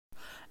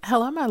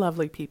Hello, my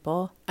lovely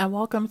people, and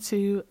welcome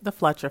to The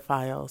Fletcher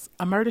Files,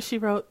 a Murder, She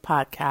Wrote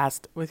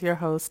podcast with your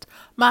host,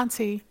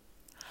 Monty.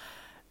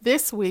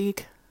 This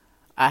week,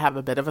 I have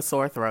a bit of a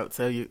sore throat,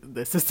 so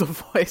this is the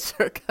voice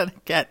you're going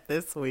to get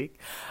this week.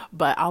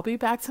 But I'll be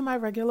back to my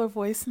regular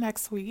voice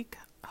next week,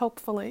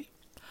 hopefully.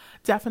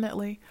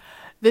 Definitely.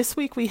 This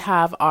week, we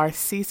have our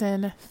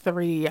Season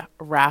 3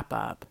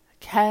 wrap-up.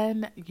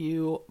 Can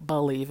you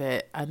believe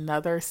it?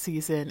 Another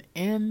season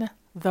in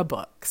the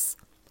books.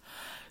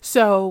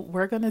 So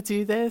we're going to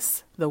do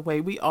this the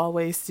way we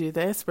always do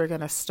this. We're going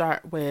to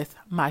start with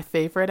my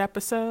favorite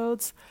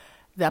episodes,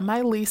 then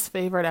my least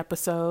favorite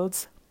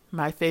episodes,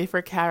 my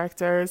favorite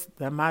characters,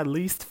 then my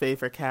least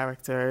favorite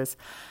characters,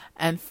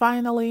 and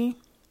finally,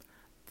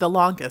 the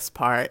longest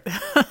part,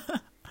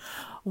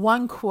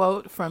 one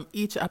quote from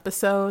each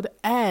episode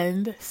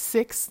and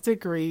 6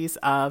 degrees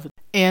of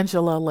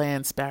Angela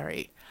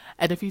Lansbury.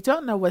 And if you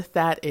don't know what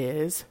that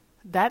is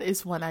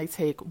when I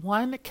take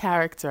one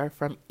character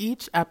from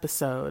each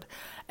episode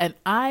and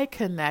I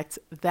connect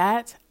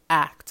that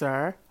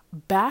actor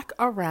back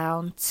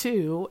around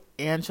to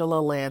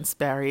Angela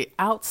Lansbury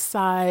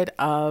outside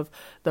of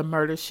the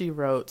Murder, She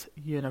Wrote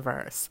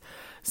universe.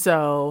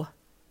 So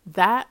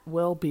that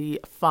will be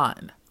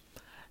fun.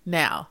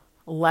 Now,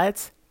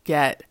 let's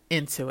get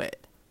into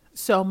it.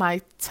 So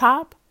my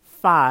top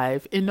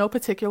 5, in no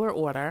particular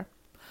order,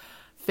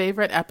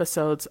 favorite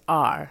episodes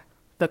are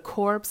The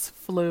Corpse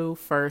Flew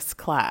First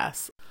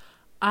Class.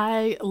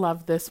 I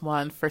love this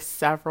one for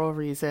several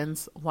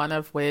reasons, one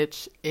of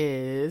which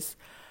is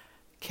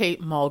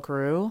Kate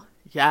Mulgrew.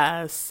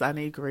 Yes,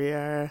 Sunny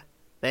Greer.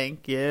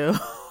 Thank you.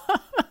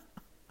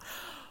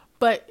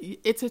 But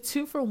it's a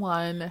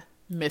 2-for-1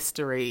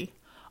 mystery.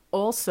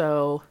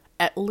 Also,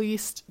 at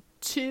least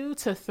 2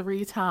 to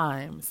 3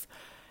 times,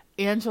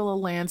 Angela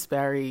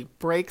Lansbury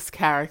breaks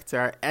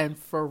character and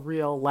for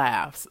real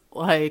laughs.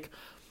 Like,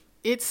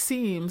 it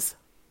seems...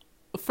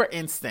 For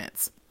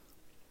instance,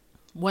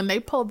 when they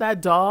pulled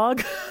that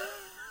dog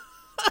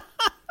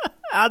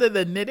out of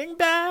the knitting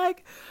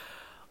bag,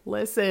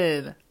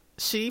 listen,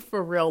 she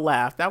for real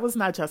laughed. That was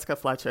not Jessica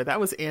Fletcher. That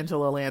was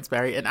Angela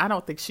Lansbury. And I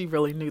don't think she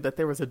really knew that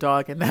there was a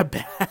dog in that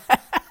bag.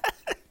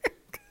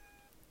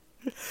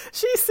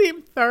 She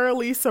seemed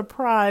thoroughly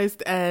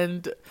surprised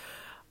and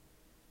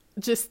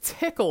just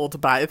tickled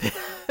by this.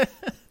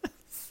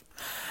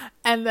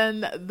 And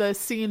then the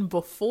scene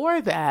before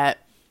that,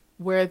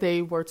 where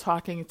they were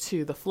talking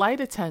to the flight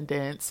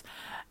attendants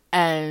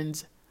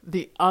and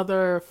the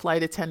other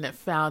flight attendant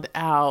found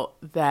out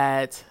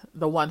that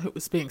the one who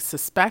was being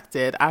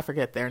suspected, I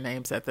forget their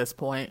names at this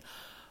point,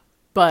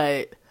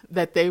 but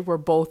that they were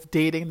both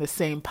dating the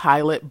same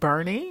pilot,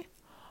 Bernie.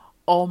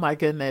 Oh my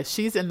goodness.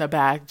 She's in the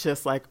back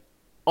just like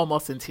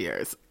almost in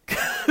tears.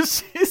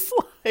 She's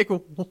like,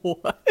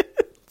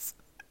 what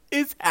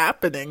is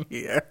happening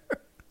here?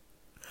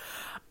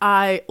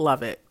 I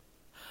love it.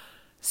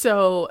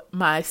 So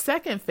my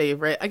second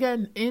favorite,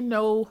 again, in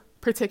no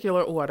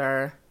particular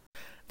order,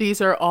 these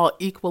are all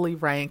equally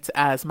ranked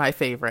as my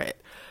favorite.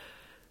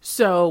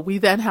 So we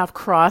then have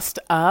Crossed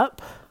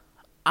Up.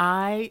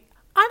 I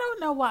don't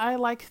know why I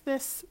like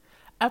this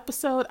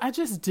episode. I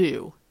just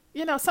do.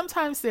 You know,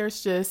 sometimes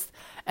there's just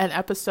an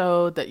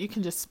episode that you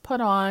can just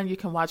put on, you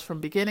can watch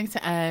from beginning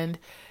to end.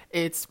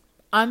 It's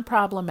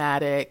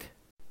unproblematic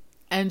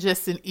and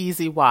just an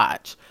easy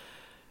watch.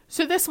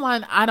 So this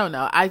one, I don't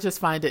know. I just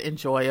find it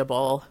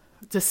enjoyable,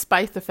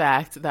 despite the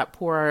fact that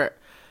poor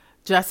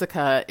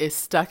Jessica is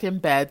stuck in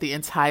bed the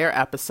entire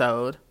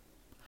episode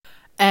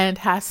and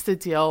has to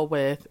deal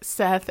with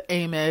Seth,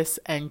 Amos,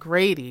 and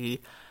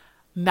Grady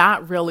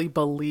not really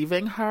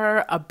believing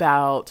her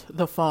about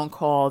the phone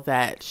call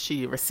that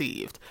she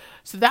received.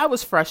 So that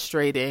was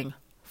frustrating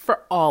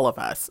for all of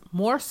us,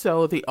 more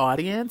so the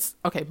audience.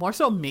 Okay, more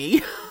so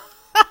me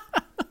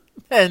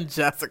than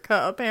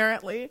Jessica,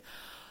 apparently.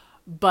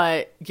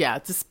 But yeah,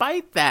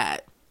 despite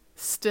that,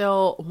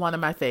 still one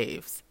of my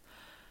faves.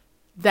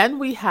 Then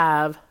we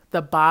have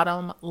The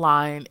Bottom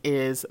Line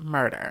is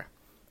Murder.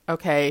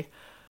 Okay.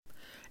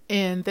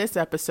 In this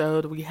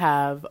episode, we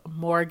have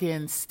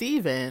Morgan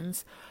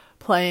Stevens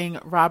playing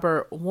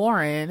Robert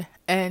Warren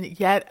and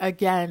yet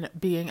again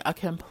being a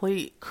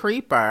complete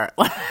creeper.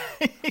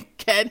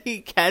 Can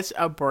he catch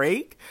a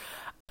break?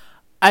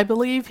 I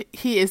believe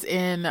he is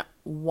in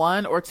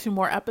 1 or 2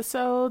 more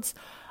episodes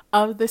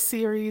of the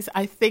series.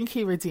 I think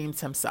he redeems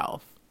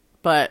himself,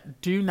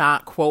 but do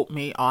not quote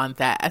me on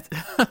that.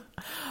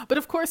 But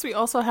of course, we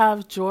also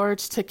have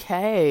George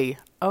Takei.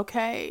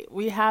 Okay,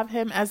 we have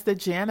him as the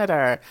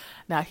janitor.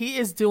 Now, he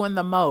is doing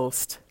the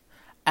most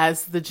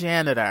as the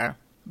janitor,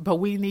 but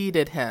we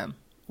needed him.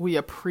 We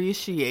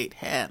appreciate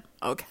him.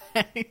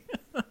 Okay.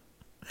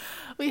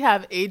 We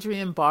have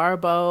Adrienne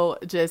Barbeau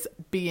just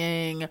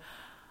being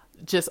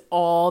just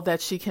all that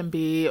she can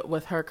be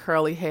with her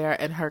curly hair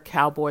and her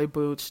cowboy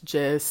boots,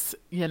 just,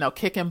 you know,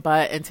 kicking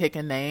butt and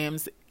taking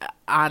names.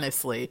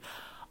 Honestly,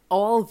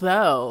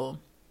 although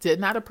did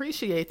not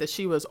appreciate that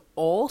she was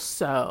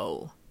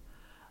also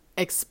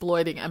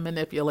exploiting and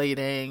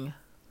manipulating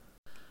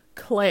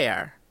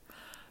Claire.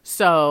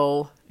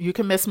 So you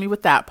can miss me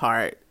with that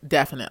part,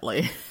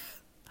 definitely.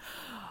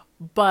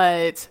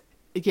 But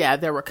yeah,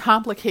 there were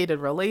complicated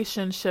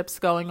relationships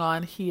going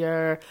on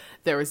here.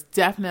 There was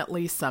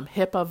definitely some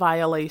HIPAA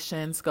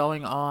violations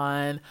going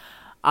on.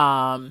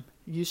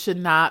 You should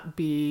not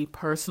be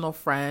personal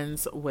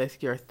friends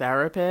with your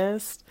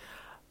therapist.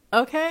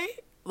 Okay?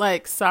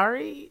 Like,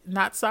 sorry,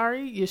 not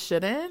sorry, you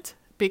shouldn't,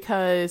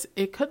 because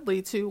it could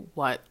lead to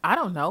what? I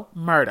don't know,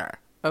 murder.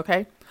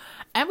 Okay?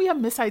 And we have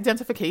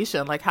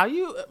misidentification. Like, how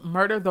you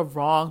murder the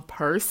wrong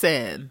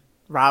person,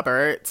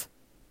 Robert.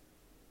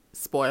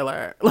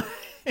 Spoiler.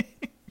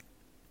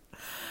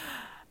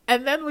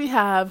 And then we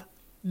have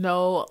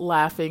no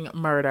laughing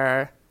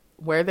murder.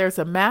 Where there's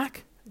a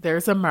Mac,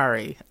 there's a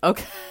Murray.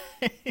 Okay.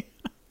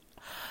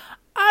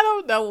 I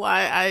don't know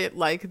why I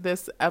like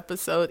this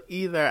episode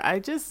either. I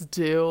just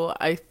do.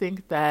 I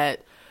think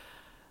that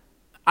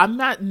I'm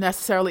not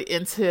necessarily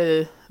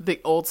into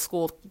the old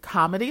school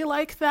comedy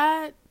like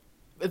that.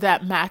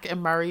 That Mac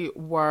and Murray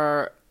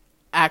were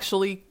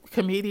actually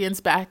comedians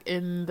back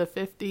in the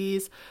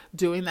 50s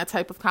doing that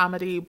type of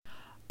comedy.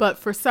 But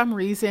for some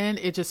reason,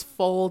 it just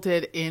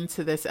folded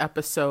into this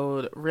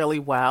episode really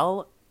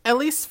well, at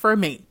least for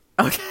me.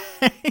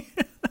 Okay.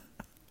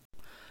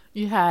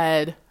 You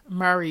had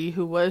Murray,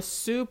 who was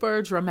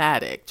super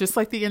dramatic, just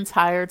like the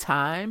entire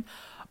time,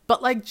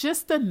 but like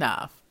just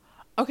enough.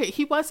 Okay,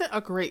 he wasn't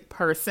a great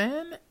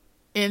person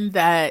in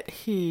that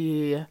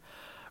he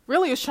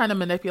really was trying to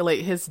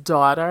manipulate his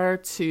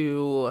daughter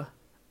to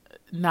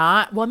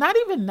not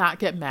even not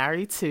get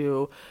married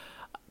to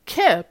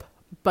Kip,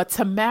 but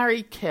to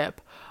marry Kip,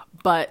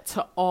 but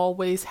to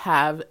always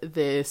have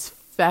this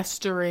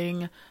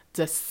festering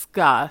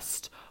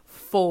disgust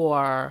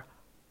for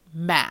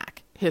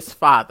Mac, his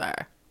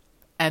father,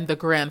 and the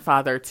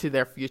grandfather to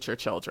their future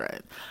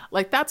children.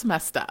 Like, that's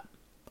messed up.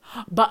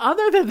 But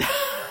other than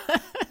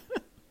that,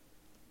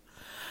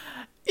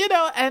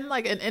 and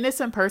like an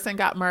innocent person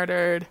got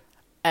murdered,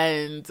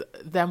 and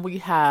then we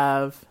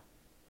have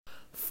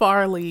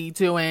Farley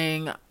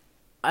doing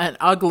an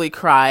ugly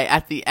cry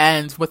at the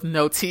end with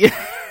no tears.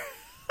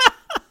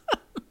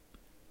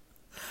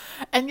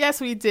 And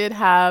yes, we did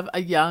have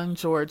a young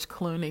George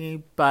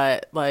Clooney,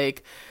 but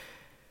like,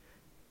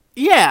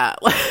 yeah,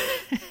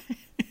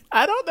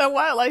 I don't know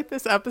why I like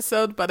this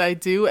episode, but I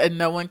do, and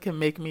no one can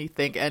make me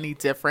think any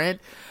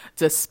different,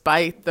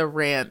 despite the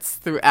rants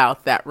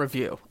throughout that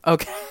review.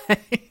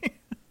 Okay.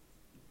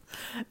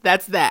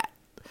 That's that.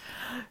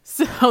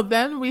 So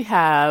then we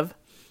have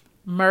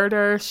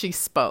Murder, She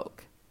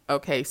Spoke.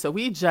 Okay, so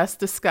we just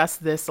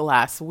discussed this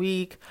last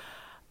week.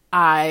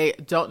 I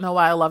don't know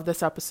why I love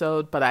this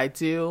episode, but I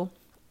do.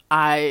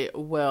 I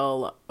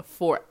will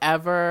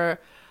forever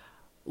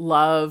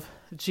love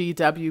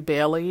G.W.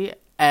 Bailey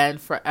and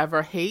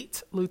forever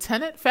hate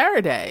Lieutenant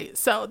Faraday.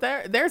 So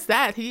there's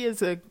that. He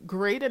is a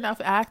great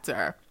enough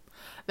actor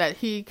that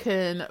he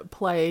can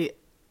play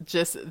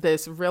just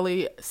this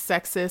really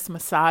sexist,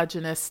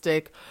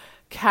 misogynistic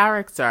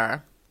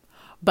character,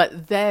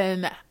 but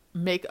then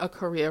make a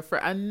career for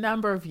a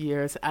number of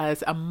years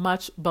as a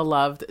much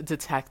beloved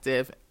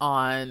detective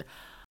on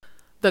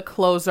The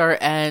Closer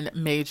and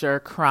Major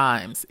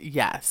Crimes.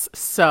 Yes.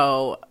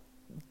 So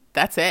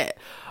that's it.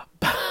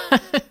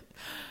 But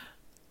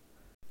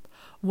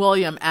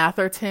William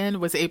Atherton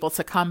was able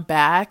to come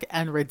back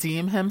and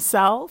redeem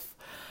himself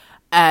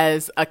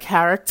as a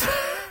character.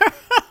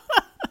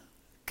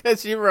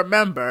 Because you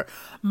remember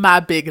my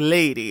big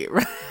lady,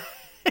 right?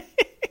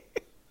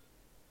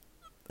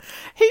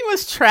 He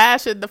was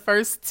trash in the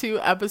first 2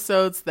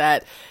 episodes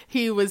that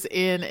he was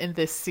in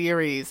this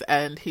series,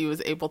 and he was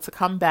able to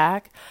come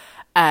back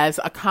as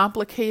a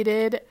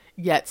complicated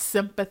yet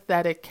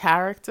sympathetic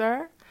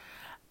character.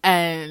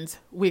 And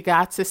we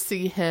got to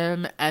see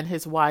him and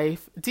his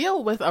wife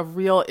deal with a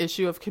real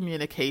issue of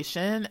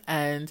communication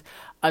and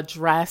a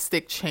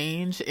drastic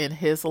change in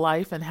his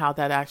life and how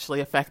that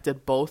actually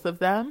affected both of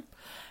them.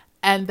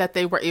 And that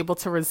they were able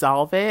to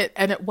resolve it.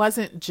 And it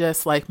wasn't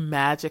just like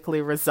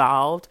magically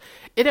resolved.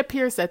 It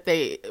appears that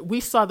we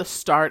saw the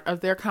start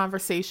of their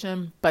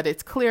conversation, but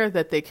it's clear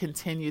that they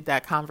continued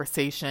that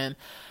conversation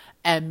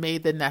and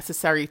made the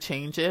necessary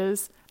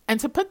changes. And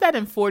to put that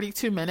in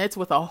 42 minutes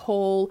with a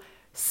whole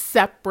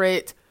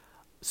separate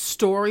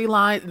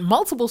storyline,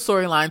 multiple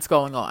storylines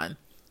going on.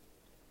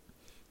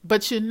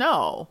 But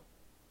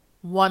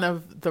one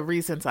of the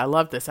reasons I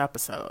love this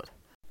episode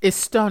is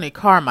Stoney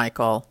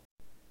Carmichael.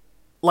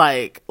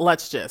 Like,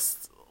 let's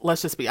just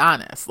be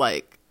honest.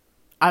 Like,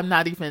 I'm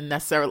not even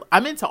necessarily,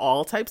 I'm into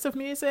all types of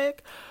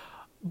music,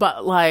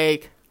 but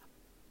like,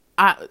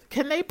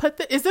 can they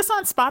is this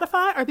on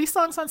Spotify? Are these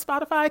songs on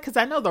Spotify? Because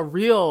I know the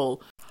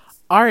real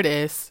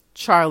artist,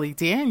 Charlie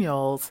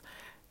Daniels,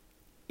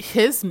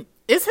 is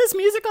his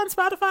music on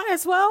Spotify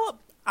as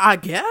well? I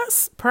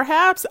guess,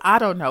 perhaps, I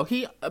don't know.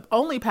 He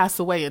only passed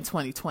away in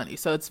 2020,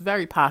 so it's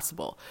very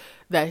possible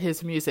that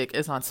his music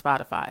is on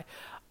Spotify.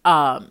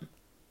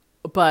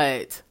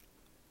 But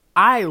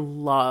I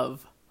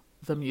love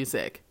the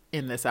music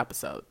in this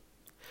episode.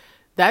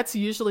 That's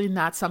usually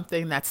not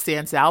something that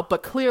stands out,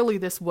 but clearly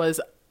this was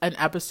an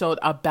episode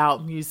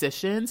about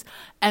musicians,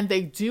 and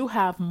they do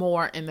have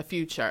more in the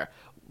future,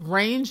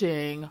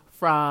 ranging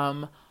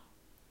from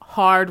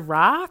hard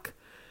rock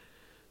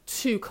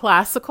to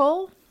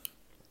classical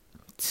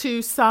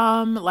to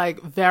some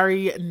like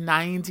very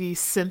 90s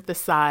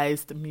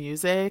synthesized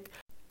music.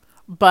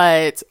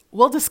 But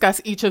we'll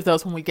discuss each of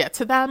those when we get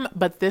to them.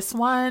 But this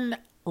one,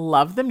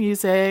 love the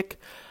music,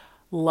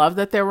 love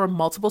that there were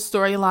multiple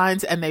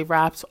storylines and they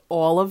wrapped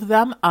all of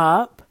them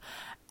up.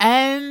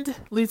 And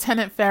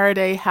Lieutenant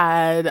Faraday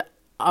had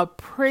a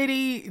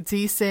pretty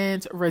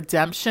decent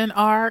redemption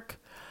arc.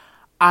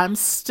 I'm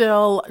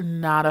still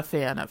not a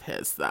fan of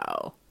his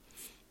though.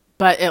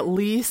 But at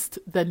least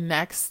the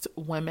next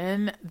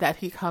women that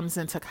he comes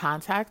into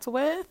contact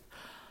with,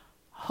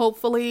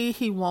 hopefully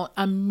he won't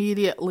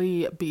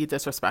immediately be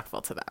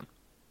disrespectful to them.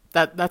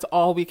 That's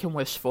all we can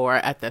wish for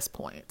at this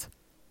point.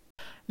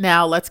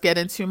 Now let's get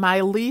into my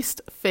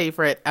least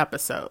favorite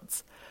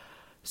episodes.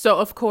 So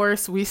of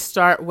course we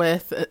start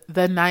with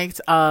the night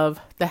of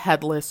the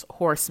Headless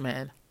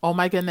Horseman. Oh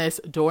my goodness,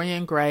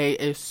 Dorian Gray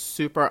is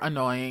super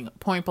annoying.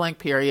 Point blank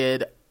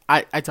period.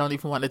 I don't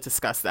even want to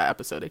discuss that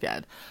episode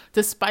again.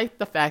 Despite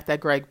the fact that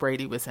Greg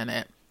Brady was in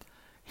it.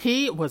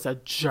 He was a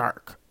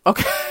jerk.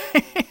 Okay.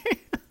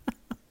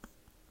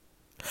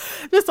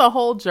 Just a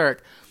whole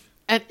jerk.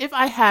 And if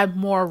I had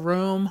more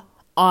room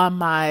on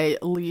my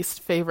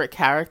least favorite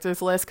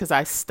characters list, because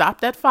I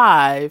stopped at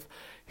 5,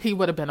 he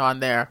would have been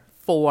on there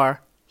for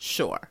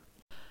sure.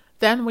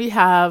 Then we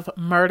have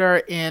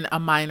Murder in a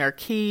Minor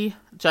Key.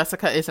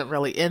 Jessica isn't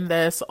really in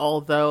this,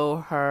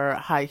 although her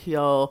high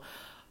heel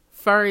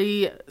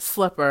furry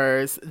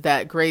slippers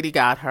that Grady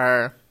got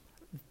her,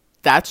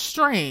 that's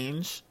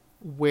strange.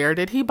 Where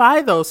did he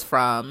buy those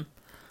from?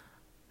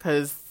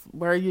 Because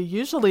where you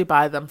usually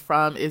buy them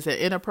from is an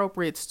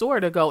inappropriate store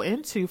to go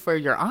into for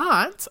your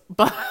aunt,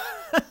 but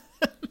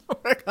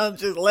we're gonna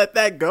just let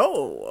that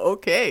go.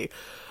 Okay.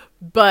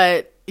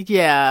 But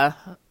yeah,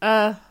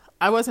 I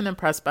wasn't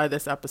impressed by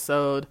this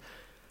episode.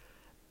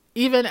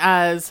 Even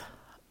as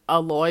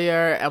a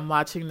lawyer and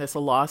watching this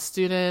law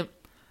student,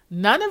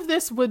 none of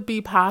this would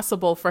be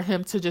possible for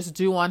him to just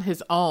do on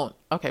his own.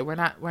 Okay, we're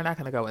not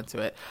going to go into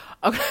it.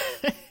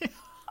 Okay.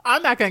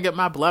 I'm not going to get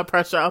my blood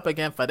pressure up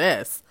again for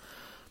this.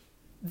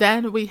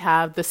 Then we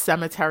have the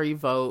cemetery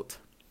vote.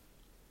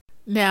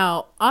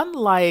 Now,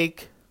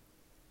 unlike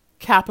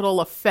Capital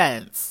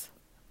Offense,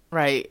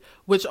 right,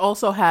 which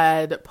also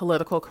had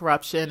political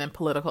corruption and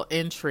political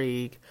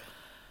intrigue,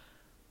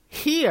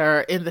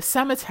 here in the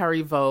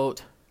cemetery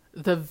vote,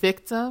 the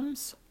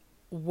victims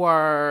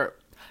were...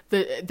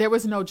 there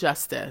was no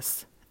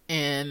justice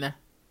in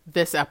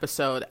this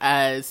episode,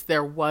 as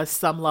there was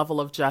some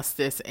level of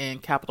justice in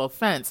Capital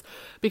Offense,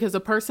 because the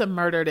person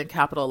murdered in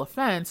Capital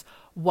Offense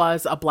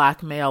was a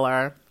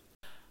blackmailer.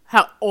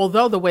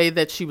 Although the way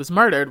that she was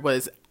murdered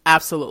was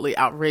absolutely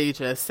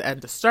outrageous and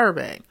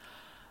disturbing,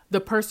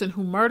 the person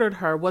who murdered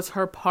her was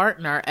her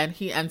partner, and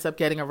he ends up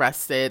getting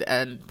arrested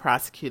and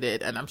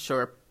prosecuted and I'm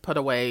sure put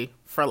away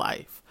for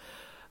life.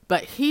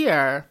 But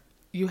here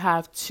you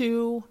have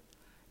two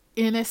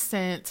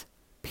innocent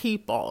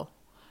people.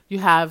 You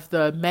have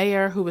the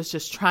mayor who was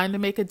just trying to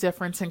make a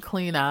difference and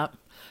clean up.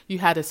 You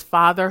had his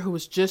father who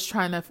was just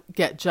trying to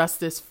get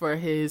justice for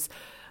his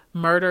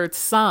murdered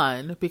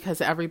son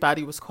because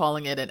everybody was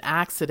calling it an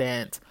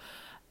accident.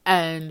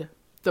 And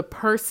the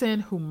person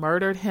who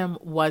murdered him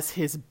was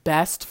his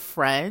best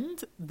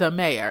friend, the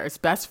mayor's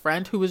best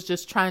friend, who was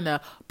just trying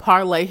to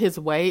parlay his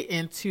way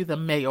into the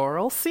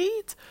mayoral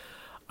seat.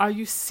 Are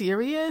you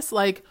serious?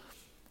 Like,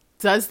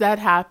 does that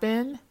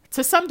happen?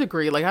 To some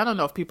degree, like, I don't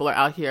know if people are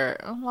out here.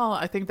 Well,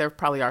 I think there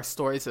probably are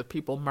stories of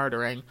people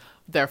murdering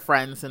their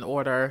friends in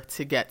order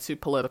to get to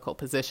political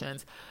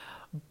positions.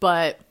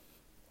 But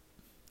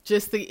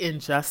just the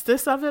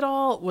injustice of it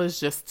all was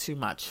just too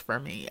much for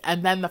me.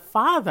 And then the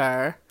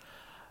father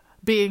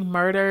being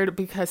murdered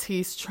because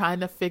he's trying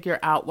to figure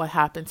out what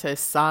happened to his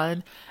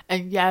son.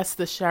 And yes,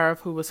 the sheriff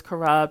who was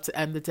corrupt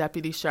and the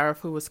deputy sheriff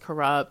who was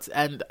corrupt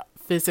and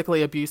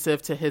physically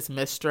abusive to his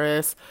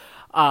mistress.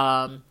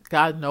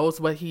 God knows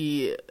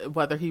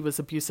whether he was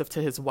abusive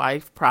to his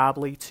wife,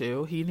 probably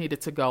too. He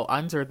needed to go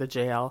under the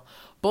jail.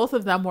 Both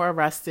of them were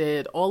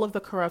arrested. All of the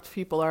corrupt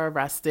people are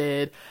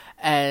arrested.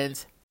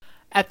 And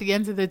at the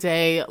end of the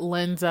day,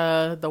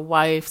 Linda, the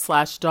wife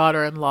 /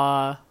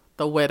 daughter-in-law,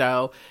 the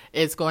widow,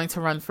 is going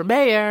to run for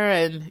mayor.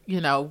 And,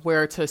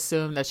 we're to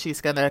assume that she's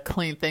going to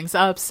clean things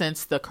up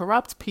since the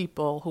corrupt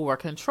people who are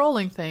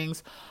controlling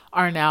things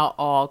are now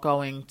all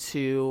going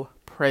to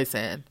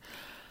prison.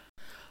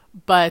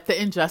 But the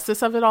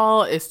injustice of it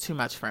all is too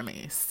much for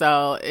me.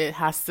 So it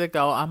has to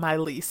go on my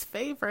least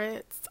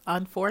favorites,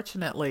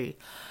 unfortunately.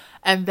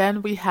 And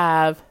then we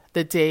have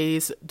The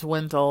Days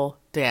Dwindle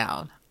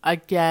Down.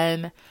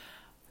 Again,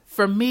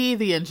 for me,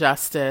 the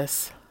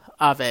injustice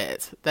of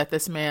it, that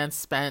this man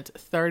spent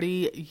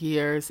 30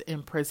 years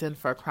in prison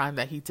for a crime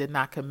that he did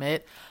not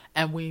commit.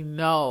 And we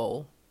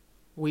know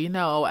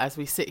as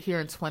we sit here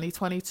in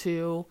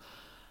 2022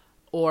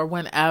 or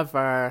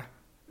whenever,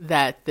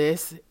 that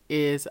this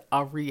is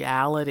a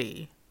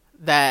reality,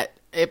 that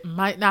it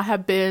might not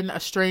have been a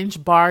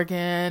strange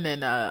bargain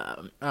and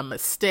a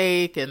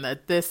mistake and a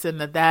this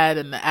and a that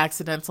and the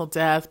accidental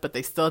death, but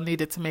they still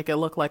needed to make it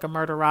look like a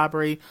murder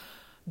robbery.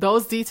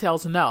 Those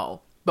details,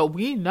 no. But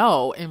we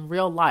know in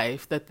real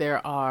life that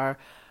there are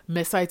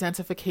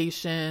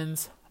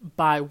misidentifications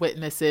by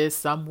witnesses.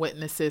 Some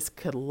witnesses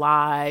could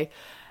lie,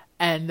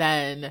 and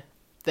then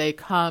they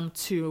come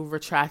to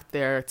retract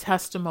their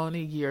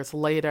testimony years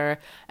later.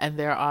 And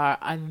there are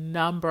a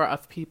number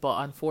of people,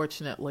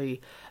 unfortunately,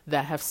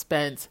 that have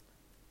spent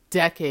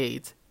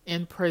decades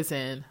in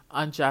prison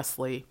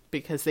unjustly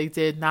because they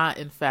did not,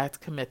 in fact,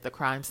 commit the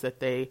crimes that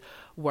they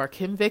were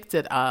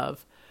convicted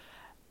of.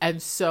 And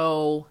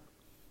so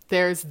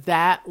there's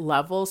that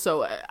level.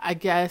 So I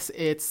guess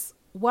it's,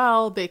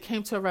 well, they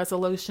came to a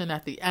resolution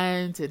at the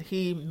end and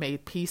he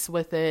made peace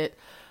with it.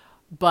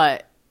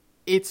 But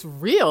it's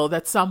real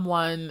that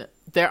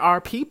there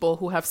are people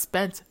who have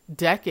spent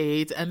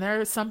decades, and there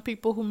are some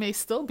people who may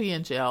still be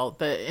in jail.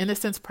 The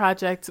Innocence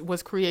Project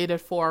was created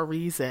for a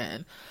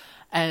reason,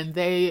 and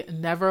they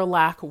never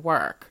lack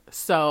work.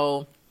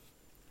 So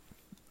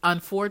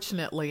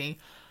unfortunately,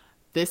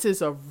 this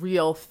is a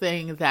real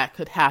thing that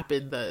could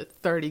happen, the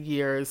 30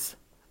 years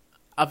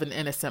of an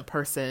innocent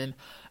person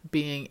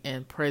being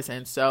in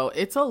prison. So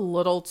it's a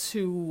little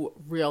too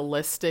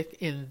realistic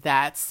in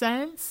that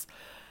sense.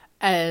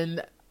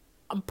 And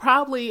I'm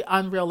probably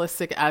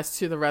unrealistic as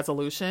to the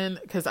resolution,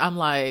 because I'm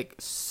like,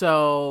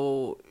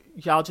 so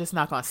y'all just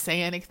not going to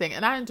say anything?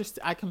 And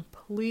I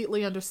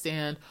completely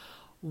understand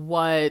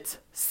what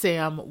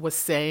Sam was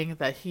saying,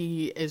 that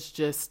he is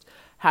just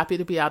happy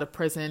to be out of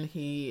prison.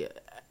 He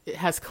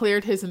has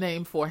cleared his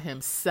name for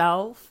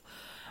himself,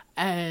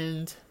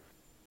 and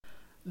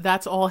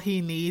that's all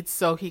he needs,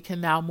 so he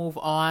can now move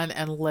on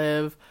and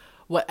live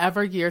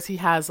whatever years he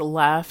has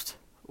left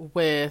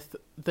with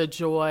the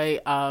joy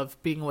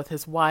of being with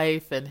his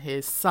wife and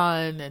his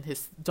son and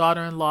his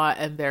daughter-in-law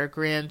and their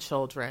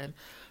grandchildren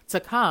to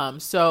come.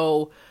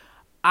 So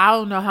I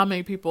don't know how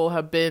many people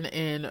have been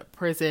in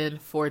prison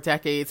for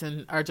decades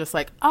and are just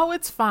like, oh,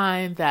 it's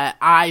fine that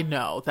I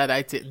know that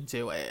I didn't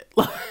do it.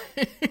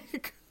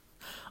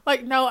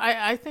 Like, no,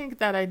 I think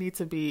that I need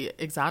to be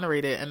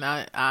exonerated, and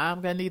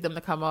I'm going to need them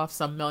to come off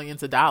some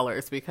millions of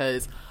dollars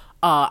because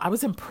I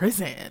was in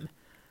prison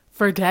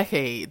for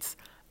decades.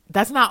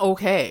 That's not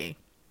okay.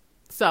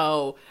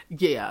 So,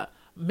 yeah,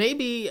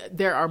 maybe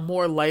there are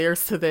more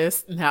layers to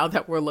this now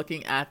that we're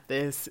looking at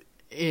this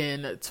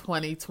in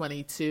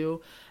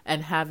 2022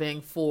 and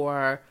having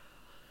for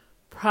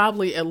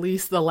probably at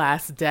least the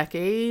last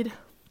decade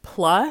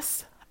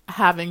plus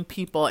having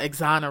people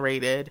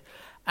exonerated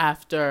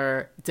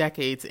after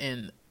decades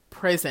in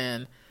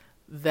prison,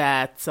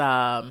 that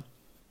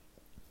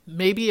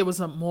maybe it was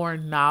a more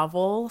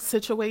novel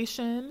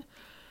situation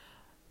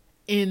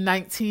in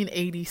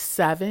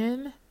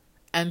 1987.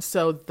 And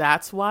so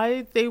that's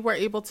why they were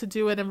able to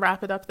do it and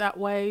wrap it up that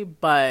way.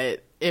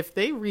 But if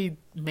they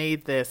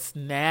remade this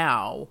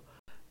now,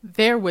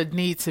 there would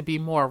need to be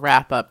more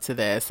wrap up to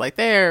this. Like,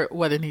 there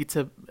would need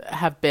to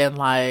have been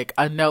like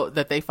a note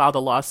that they filed a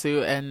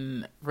lawsuit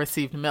and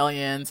received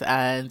millions,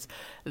 and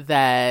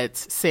that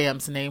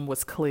Sam's name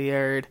was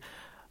cleared.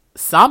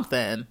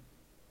 Something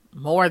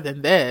more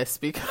than this,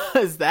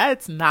 because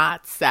that's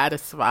not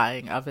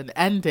satisfying of an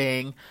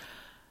ending.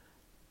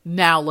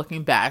 Now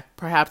looking back,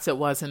 perhaps it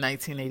was in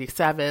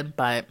 1987,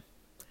 but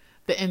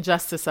the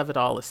injustice of it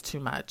all is too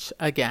much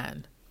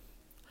again.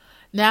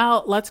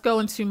 Now, let's go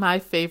into my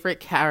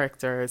favorite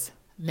characters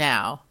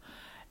now.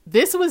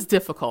 This was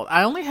difficult.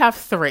 I only have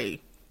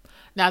 3.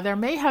 Now, there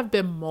may have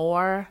been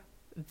more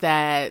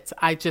that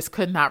I just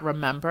could not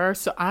remember,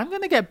 so I'm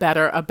going to get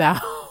better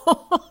about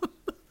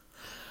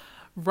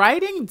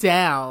writing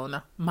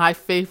down my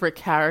favorite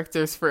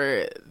characters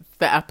for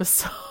the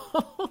episodes.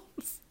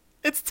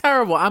 It's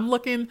terrible. I'm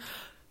looking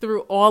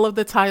through all of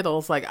the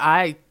titles like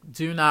I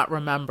do not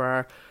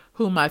remember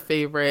who my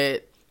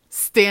favorite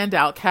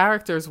standout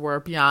characters were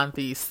beyond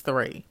these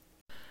 3.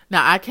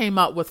 Now, I came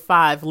up with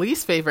 5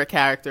 least favorite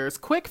characters,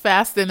 quick,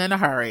 fast, and in a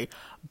hurry,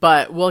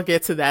 but we'll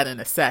get to that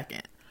in a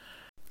second.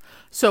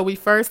 So we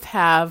first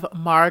have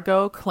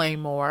Margot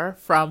Claymore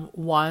from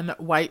One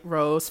White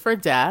Rose for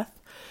Death.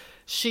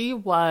 She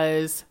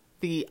was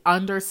the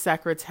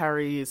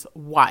undersecretary's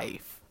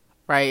wife,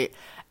 right?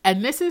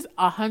 And this is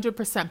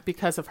 100%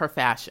 because of her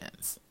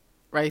fashions,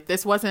 right?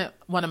 This wasn't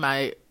one of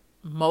my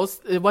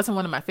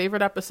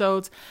favorite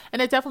episodes,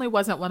 and it definitely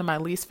wasn't one of my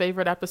least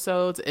favorite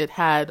episodes. It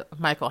had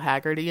Michael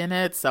Haggerty in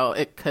it, so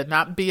it could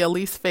not be a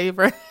least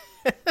favorite.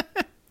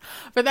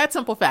 For that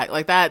simple fact,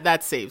 like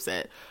that saves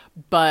it.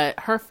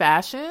 But her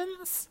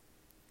fashions,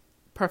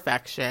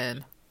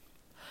 perfection.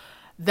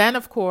 Then,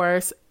 of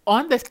course,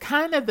 on this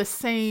kind of the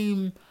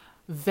same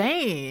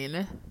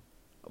vein,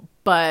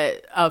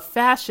 but of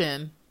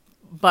fashion,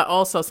 but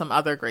also some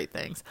other great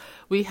things,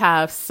 we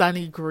have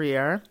Sonny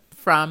Greer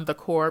from The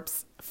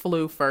Corpse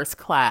Flew First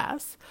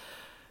Class.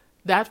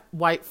 That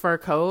white fur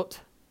coat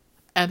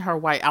and her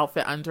white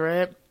outfit under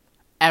it,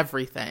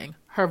 everything.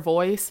 Her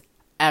voice,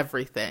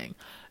 everything.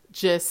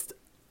 Just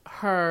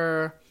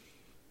her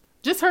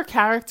just her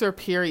character,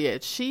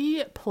 period.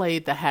 She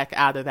played the heck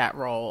out of that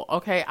role.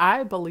 Okay.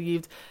 I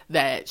believed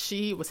that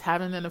she was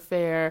having an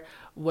affair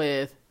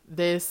with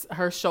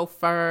her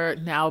chauffeur,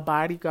 now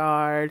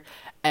bodyguard,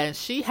 and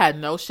she had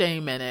no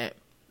shame in it.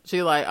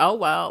 She like, oh,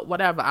 well,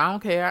 whatever. I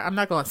don't care. I'm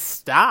not going to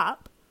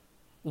stop.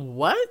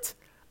 What?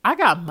 I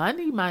got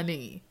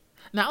money.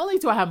 Not only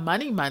do I have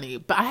money,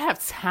 but I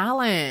have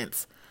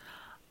talent.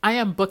 I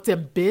am booked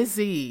and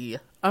busy.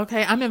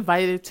 Okay, I'm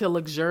invited to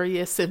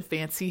luxurious and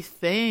fancy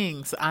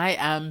things. I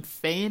am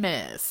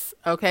famous.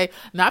 Okay,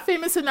 not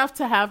famous enough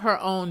to have her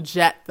own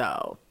jet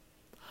though.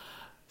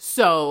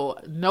 So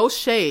no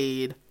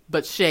shade,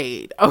 but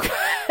shade. Okay.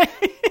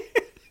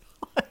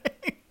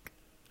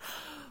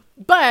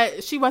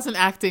 But she wasn't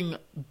acting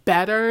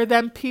better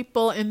than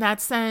people in that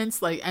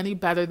sense, like any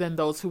better than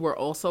those who were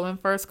also in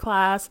first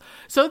class.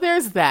 So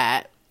there's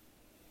that.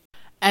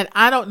 And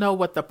I don't know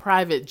what the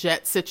private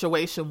jet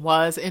situation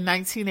was in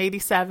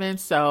 1987.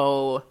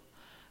 So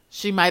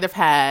she might have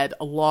had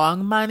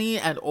long money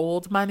and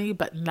old money,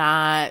 but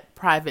not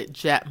private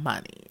jet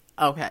money.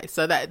 Okay.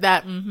 So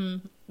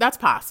that's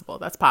possible.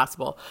 That's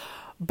possible.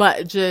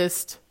 But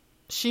just,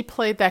 she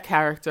played that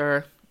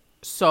character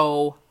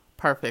so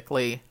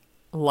perfectly.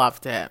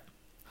 Loved it.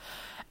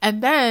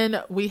 And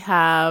then we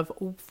have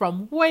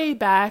from way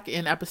back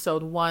in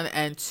episode 1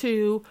 and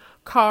 2,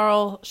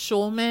 Carl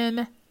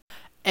Schulman,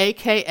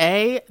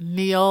 aka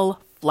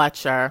Neil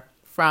Fletcher,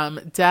 from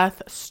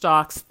Death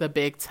Stalks the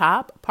Big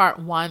Top, part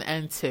 1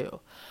 and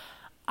 2.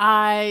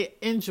 I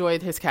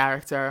enjoyed his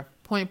character,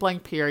 point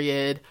blank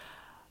period.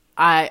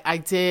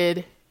 I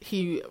did.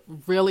 He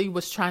really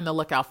was trying to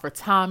look out for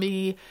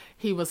Tommy.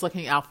 He was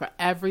looking out for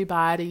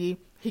everybody.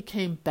 He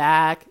came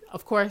back.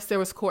 Of course, there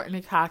was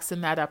Courtney Cox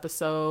in that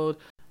episode.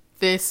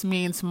 This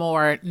means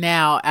more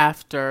now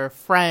after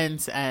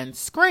Friends and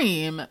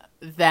Scream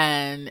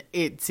than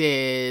it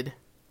did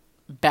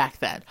back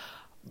then.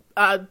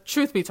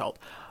 Truth be told.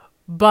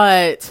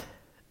 But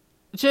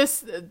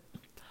just,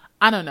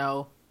 I don't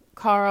know,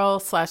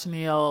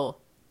 Carl/Neil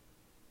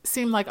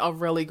seemed like a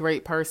really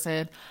great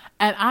person.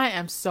 And I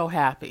am so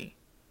happy,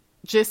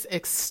 just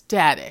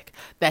ecstatic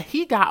that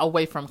he got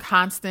away from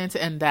Constance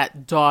and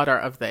that daughter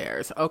of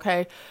theirs,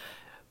 okay?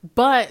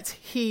 But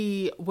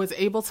he was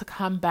able to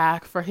come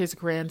back for his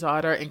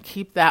granddaughter and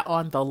keep that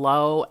on the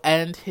low,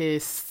 and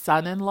his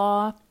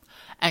son-in-law,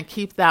 and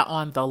keep that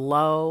on the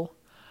low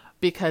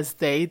because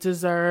they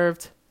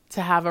deserved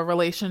to have a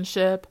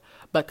relationship.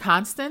 But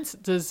Constance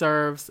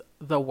deserves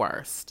the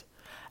worst.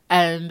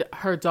 And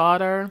her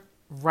daughter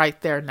right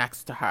there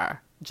next to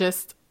her.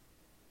 Just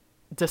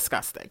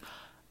disgusting.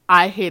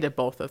 I hated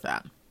both of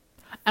them.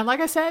 And like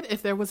I said,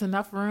 if there was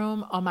enough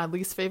room on my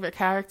least favorite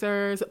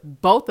characters,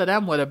 both of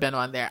them would have been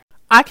on there.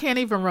 I can't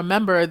even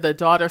remember the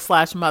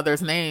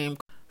daughter/mother's name,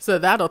 so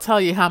that'll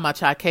tell you how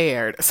much I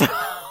cared. So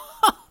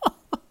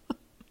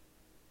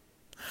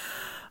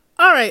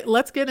all right,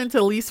 let's get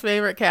into least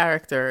favorite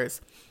characters.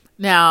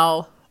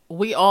 Now,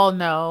 we all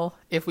know,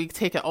 if we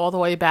take it all the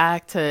way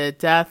back to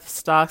Death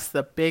Stalks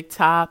the Big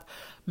Top,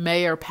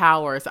 Mayor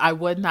Powers. I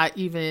would not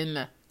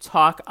even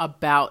talk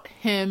about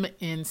him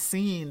in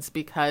scenes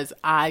because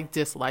I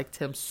disliked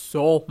him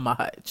so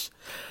much.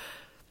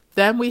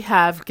 Then we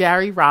have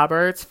Gary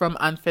Roberts from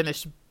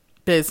Unfinished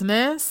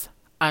Business.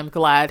 I'm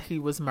glad he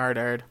was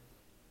murdered.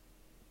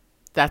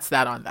 That's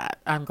that on that.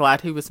 I'm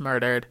glad he was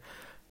murdered.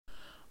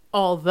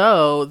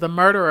 Although the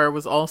murderer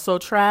was also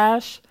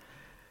trash.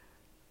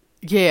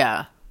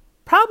 Yeah.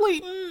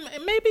 Probably,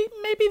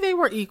 maybe they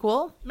were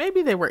equal.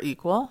 Maybe they were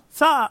equal.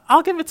 So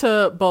I'll give it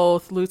to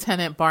both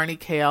Lieutenant Barney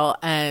Cale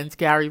and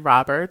Gary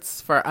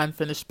Roberts for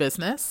Unfinished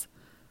Business.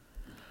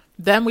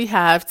 Then we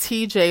have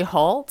T.J.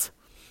 Holt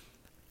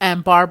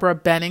and Barbara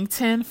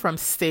Bennington from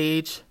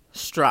Stage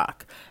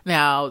Struck.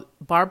 Now,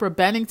 Barbara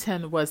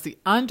Bennington was the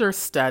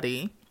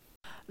understudy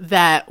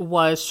that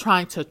was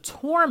trying to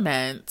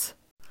torment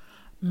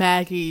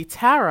Maggie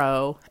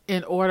Taro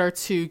in order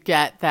to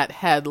get that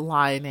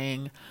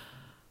headlining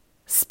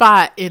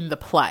spot in the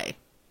play,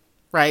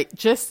 right?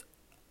 Just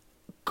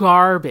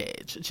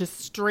garbage, just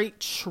straight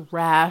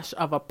trash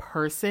of a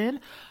person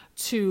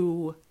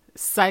to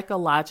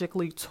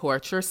psychologically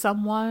torture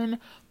someone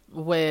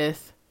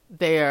with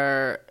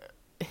their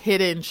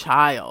hidden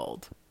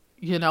child.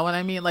 You know what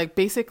I mean? Like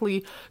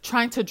basically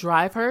trying to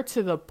drive her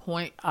to the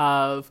point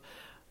of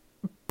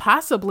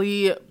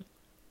possibly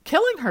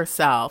killing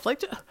herself.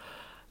 Like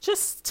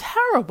just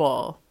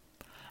terrible.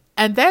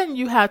 And then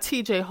you have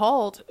T.J.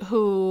 Holt,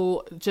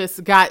 who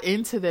just got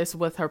into this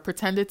with her,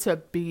 pretended to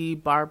be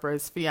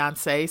Barbara's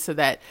fiance so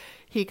that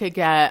he could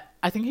get,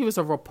 I think he was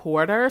a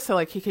reporter, so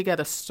like he could get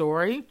a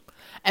story.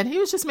 And he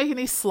was just making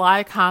these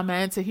sly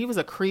comments, and he was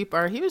a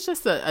creeper. He was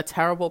just a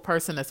terrible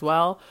person as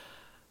well.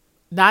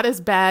 Not as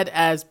bad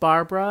as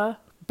Barbara,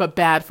 but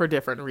bad for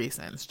different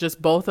reasons.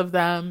 Just both of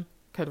them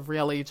could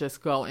really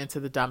just go into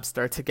the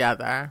dumpster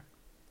together.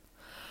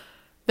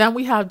 Then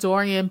we have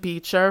Dorian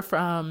Beecher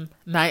from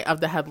Night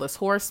of the Headless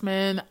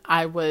Horseman.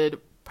 I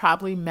would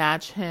probably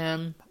match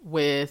him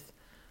with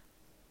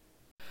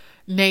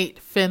Nate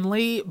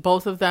Finley.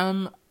 Both of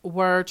them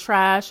were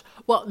trash.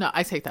 Well, no,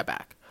 I take that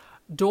back.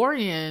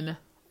 Dorian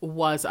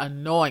was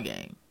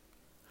annoying.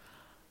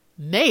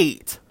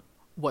 Nate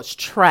was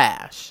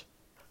trash.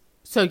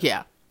 So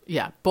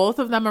yeah, both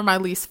of them are my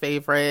least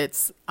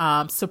favorites.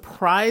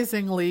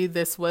 Surprisingly,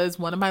 this was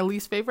one of my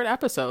least favorite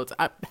episodes.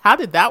 How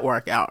did that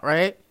work out,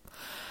 right?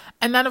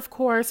 And then, of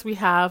course, we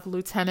have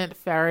Lieutenant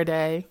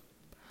Faraday.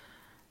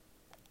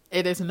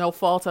 It is no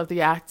fault of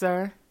the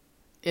actor.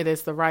 It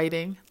is the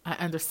writing. I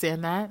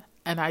understand that.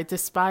 And I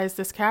despise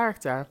this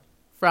character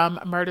from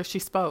Murder, She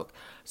Spoke.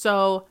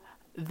 So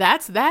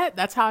that's that.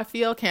 That's how I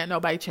feel. Can't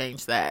nobody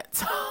change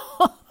that.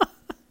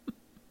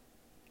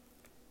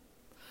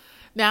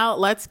 Now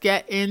let's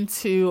get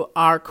into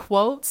our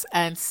quotes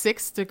and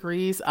 6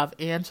 degrees of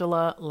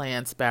Angela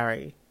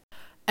Lansbury.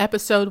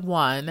 Episode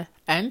 1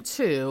 and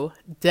 2,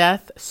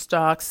 Death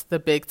Stalks the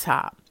Big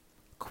Top.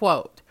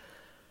 Quote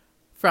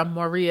from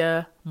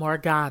Maria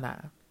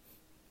Morgana.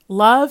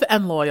 Love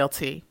and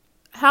loyalty.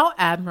 How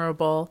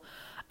admirable.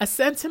 A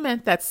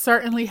sentiment that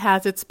certainly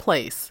has its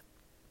place.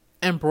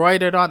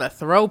 Embroidered on a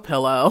throw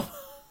pillow.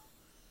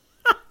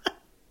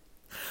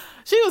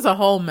 She was a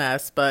whole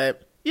mess,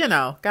 but you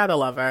know, gotta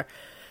love her.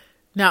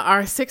 Now,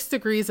 our 6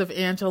 degrees of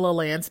Angela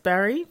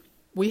Lansbury.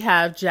 We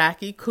have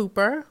Jackie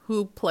Cooper,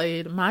 who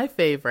played my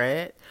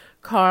favorite,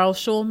 Carl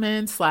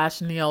Schulman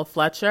 / Neil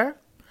Fletcher.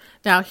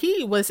 Now,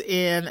 he was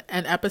in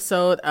an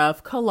episode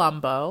of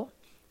Columbo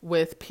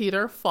with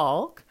Peter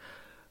Falk,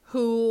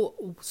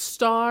 who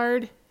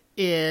starred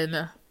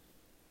in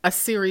a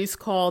series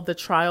called The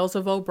Trials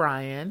of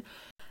O'Brien,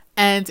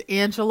 and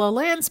Angela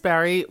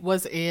Lansbury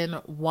was in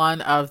one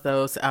of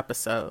those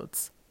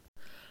episodes.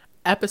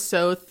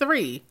 Episode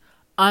 3,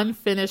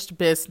 Unfinished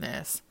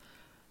Business.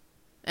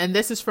 And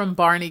this is from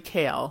Barney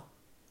Kale.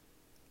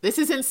 This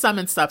is in Sum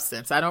and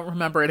Substance. I don't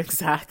remember it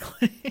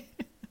exactly.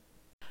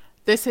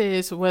 This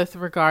is with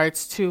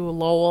regards to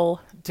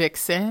Lowell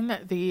Dixon,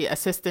 the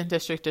assistant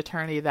district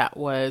attorney that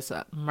was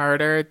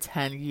murdered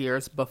 10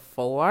 years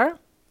before.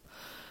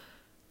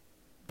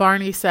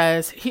 Barney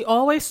says, he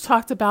always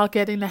talked about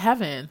getting to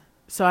heaven,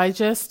 so I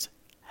just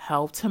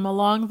helped him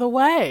along the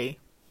way.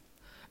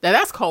 Now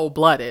that's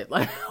cold-blooded.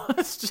 Like,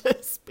 let's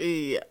just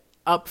be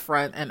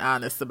upfront and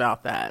honest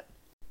about that.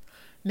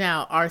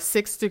 Now, our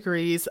 6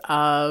 degrees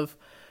of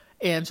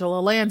Angela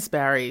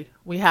Lansbury.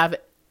 We have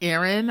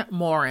Erin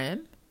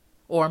Moran,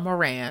 or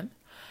Moran,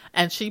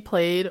 and she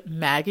played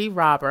Maggie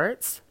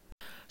Roberts.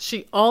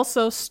 She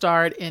also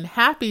starred in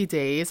Happy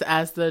Days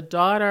as the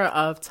daughter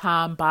of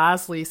Tom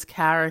Bosley's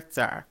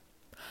character.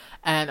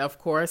 And of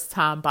course,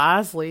 Tom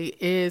Bosley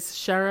is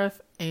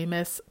Sheriff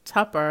Amos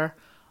Tupper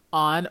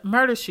on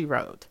Murder, She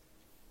Wrote.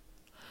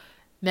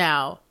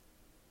 Now,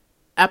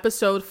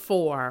 episode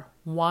 4,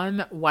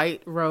 One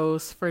White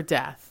Rose for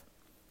Death.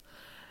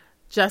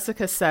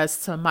 Jessica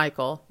says to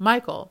Michael,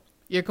 Michael,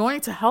 you're going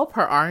to help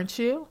her, aren't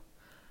you?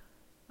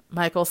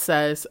 Michael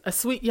says, a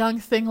sweet young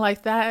thing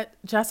like that,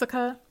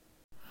 Jessica?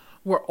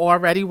 We're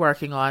already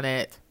working on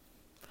it.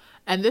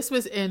 And this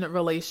was in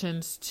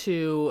relations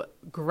to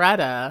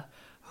Greta,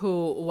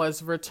 who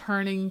was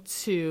returning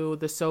to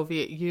the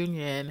Soviet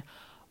Union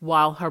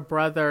while her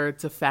brother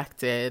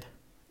defected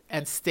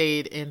and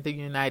stayed in the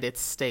United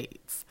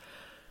States,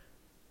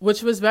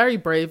 which was very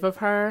brave of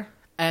her.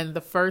 And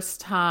the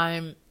first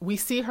time we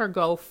see her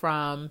go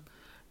from,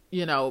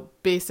 you know,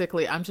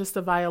 basically, I'm just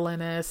a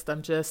violinist,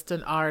 I'm just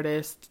an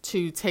artist,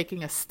 to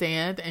taking a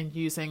stand and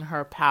using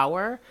her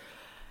power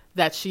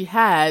that she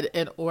had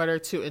in order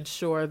to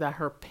ensure that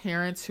her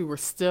parents, who were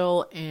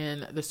still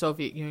in the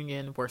Soviet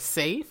Union, were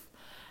safe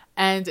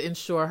and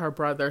ensure her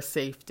brother's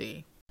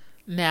safety.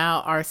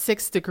 Now, our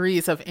 6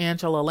 degrees of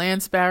Angela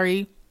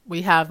Lansbury.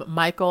 We have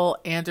Michael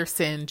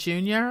Anderson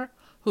Jr.,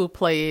 who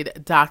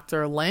played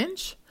Dr.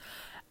 Lynch,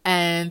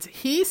 and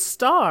he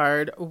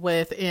starred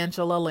with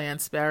Angela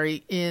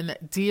Lansbury in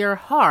Dear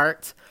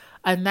Heart,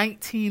 a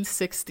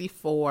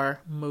 1964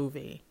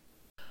 movie.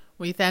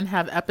 We then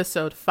have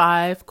episode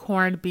 5,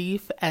 Corned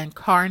Beef and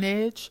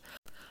Carnage.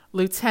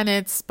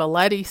 Lieutenant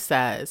Spalletti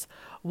says,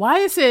 why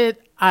is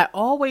it I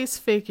always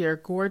figure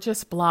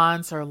gorgeous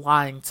blondes are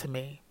lying to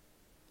me?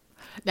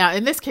 Now,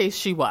 in this case,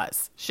 she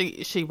was.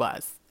 She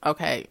was.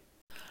 Okay.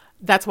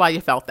 That's why you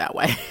felt that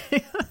way.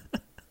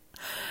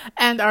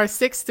 And our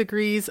 6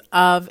 degrees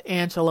of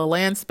Angela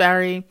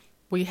Lansbury.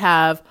 We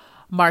have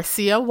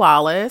Marcia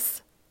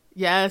Wallace.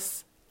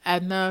 Yes,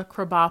 Edna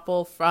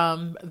Krabappel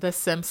from The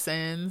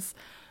Simpsons.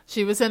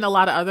 She was in a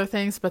lot of other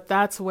things, but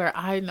that's where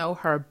I know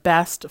her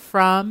best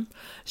from.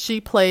 She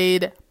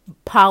played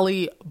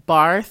Polly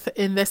Barth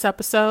in this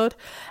episode,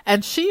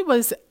 and she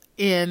was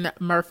in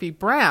Murphy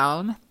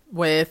Brown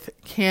with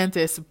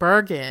Candice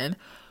Bergen,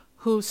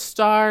 who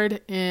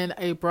starred in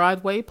a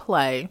Broadway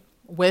play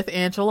with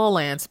Angela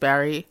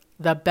Lansbury,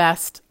 The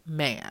Best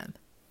Man.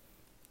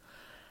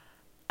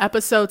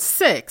 Episode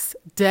 6,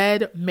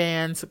 Dead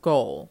Man's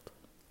Gold.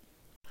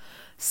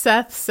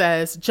 Seth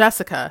says,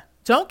 Jessica,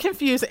 don't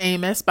confuse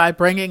Amos by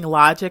bringing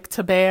logic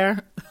to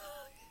bear.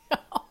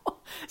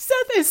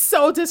 Seth is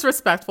so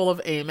disrespectful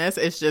of Amos.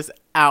 It's just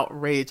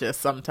outrageous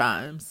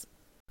sometimes.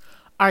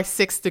 Our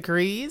 6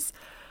 degrees,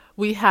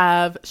 we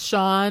have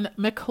Sean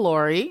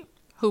McClory,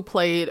 who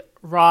played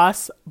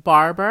Ross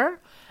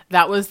Barber.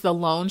 That was the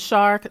loan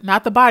shark,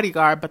 not the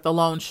bodyguard, but the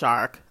loan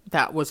shark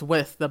that was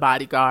with the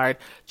bodyguard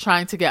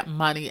trying to get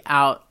money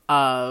out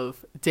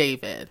of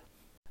David.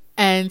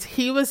 And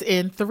he was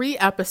in 3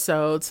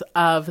 episodes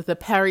of the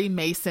Perry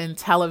Mason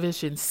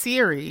television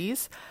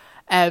series.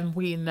 And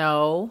we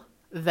know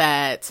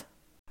that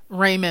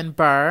Raymond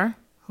Burr,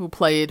 who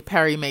played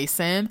Perry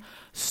Mason,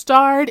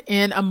 starred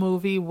in a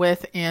movie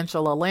with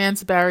Angela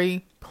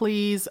Lansbury,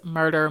 Please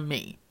Murder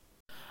Me.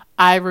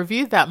 I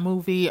reviewed that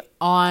movie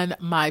on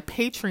my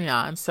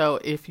Patreon. So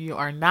if you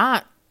are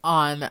not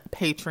on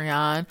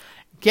Patreon,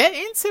 get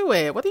into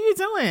it. What are you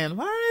doing?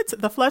 What?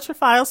 The Fletcher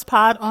Files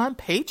pod on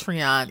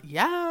Patreon.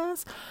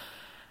 Yes.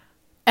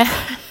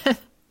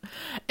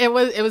 It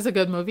was a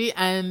good movie,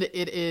 and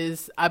it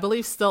is, I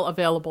believe, still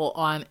available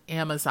on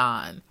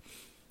Amazon.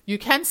 You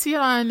can see it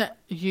on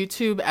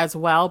YouTube as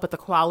well, but the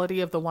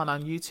quality of the one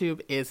on YouTube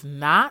is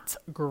not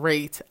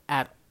great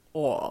at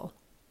all.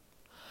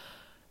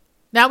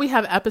 Now we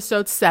have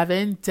episode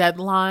 7,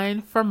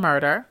 Deadline for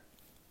Murder.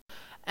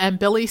 And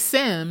Billy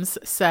Sims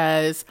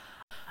says,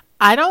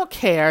 I don't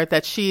care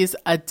that she's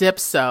a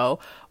dipso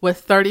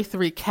with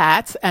 33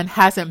 cats and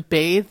hasn't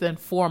bathed in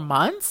 4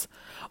 months.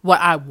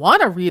 What I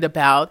want to read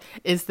about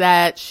is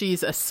that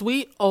she's a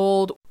sweet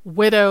old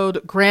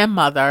widowed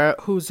grandmother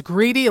whose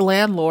greedy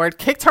landlord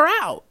kicked her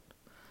out.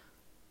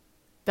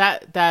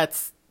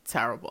 That's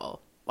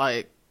terrible.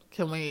 Like,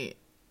 can we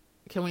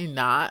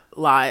not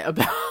lie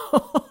about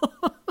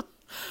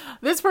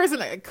this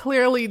person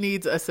clearly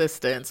needs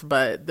assistance,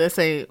 but this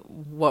ain't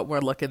what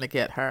we're looking to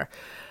get her.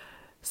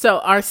 So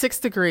our 6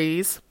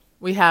 degrees,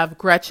 we have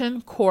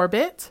Gretchen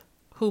Corbett,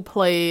 who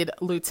played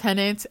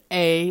Lieutenant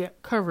A.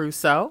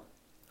 Caruso.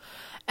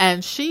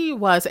 And she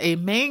was a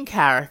main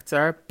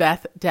character,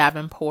 Beth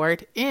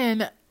Davenport,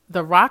 in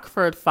the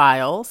Rockford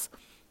Files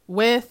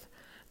with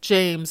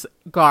James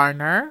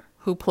Garner,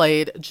 who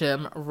played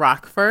Jim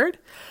Rockford.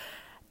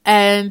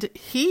 And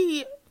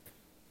he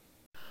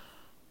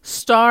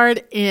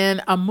starred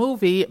in a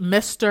movie,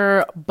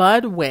 Mr.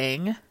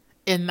 Budwing,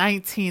 in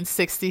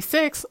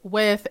 1966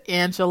 with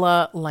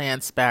Angela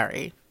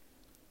Lansbury.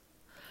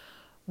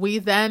 We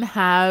then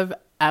have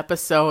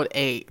episode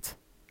 8,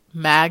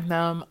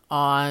 Magnum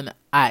on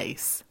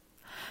Ice.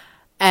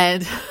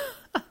 And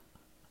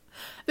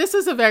this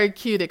is a very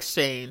cute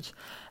exchange.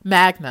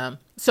 Magnum,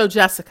 so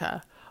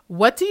Jessica,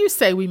 what do you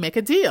say we make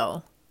a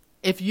deal?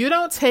 If you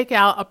don't take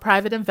out a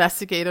private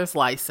investigator's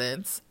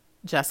license,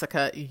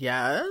 Jessica,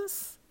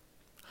 yes.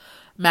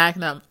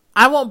 Magnum,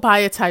 I won't buy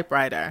a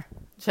typewriter.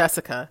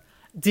 Jessica,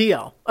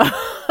 deal.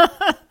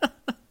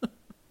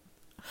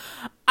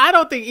 I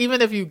don't think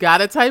even if you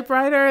got a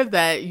typewriter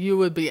that you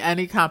would be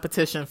any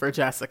competition for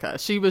Jessica.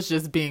 She was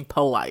just being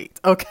polite.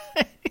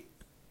 Okay.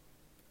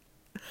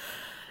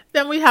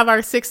 Then we have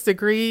our 6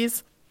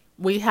 degrees.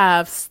 We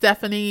have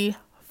Stephanie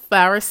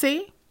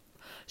Faracy.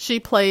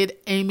 She played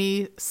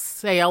Amy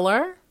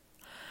Saylor.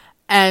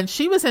 And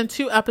she was in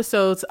 2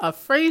 episodes of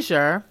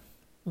Frasier,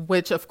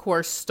 which of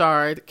course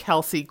starred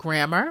Kelsey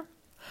Grammer.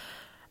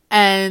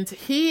 And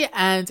he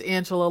and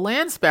Angela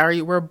Lansbury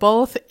were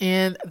both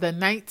in the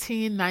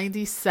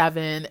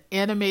 1997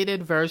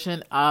 animated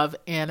version of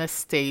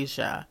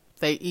Anastasia.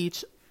 They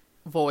each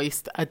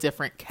voiced a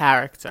different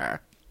character.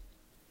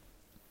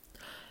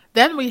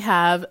 Then we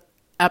have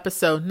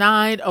episode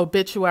 9,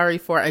 Obituary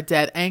for a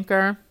Dead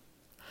Anchor.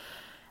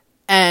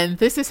 And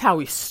this is how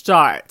we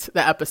start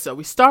the episode.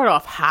 We start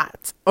off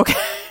hot,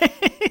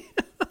 okay?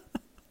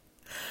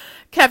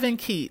 Kevin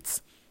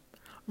Keats.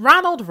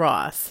 Ronald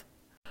Ross.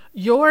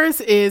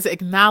 Yours is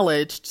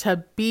acknowledged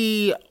to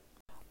be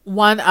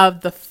one of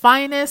the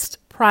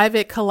finest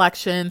private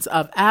collections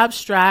of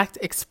abstract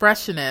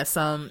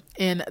expressionism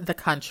in the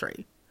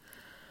country.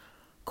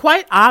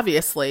 Quite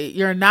obviously,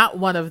 you're not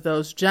one of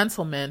those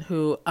gentlemen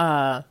who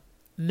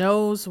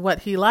knows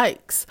what he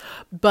likes,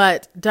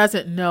 but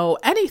doesn't know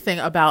anything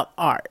about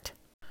art.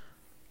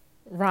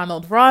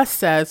 Ronald Ross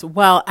says,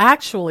 well,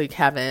 actually,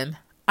 Kevin,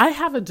 I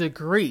have a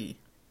degree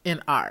in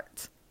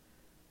art.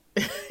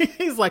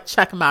 He's like,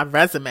 check my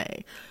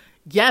resume.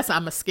 Yes,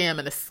 I'm a scam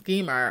and a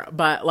schemer,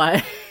 but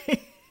like,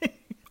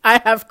 I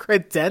have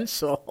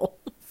credentials.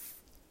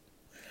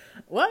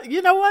 Well,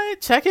 you know what?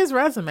 Check his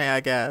resume, I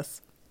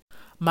guess.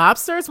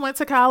 Mobsters went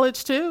to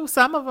college too,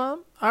 some of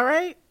them. All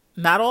right.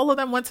 Not all of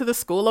them went to the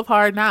School of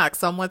Hard Knocks.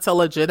 Some went to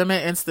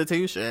legitimate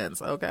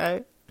institutions,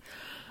 okay?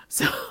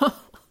 So,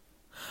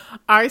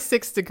 our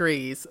 6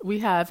 degrees. We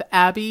have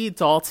Abby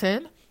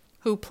Dalton,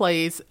 who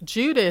plays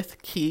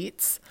Judith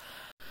Keats.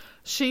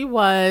 She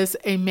was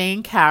a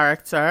main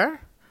character,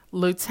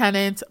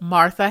 Lieutenant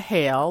Martha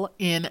Hale,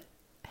 in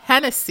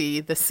Hennessy,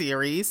 the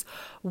series,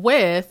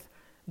 with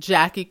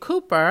Jackie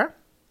Cooper,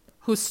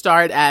 who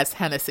starred as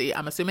Hennessy,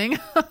 I'm assuming.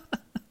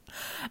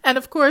 And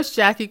of course,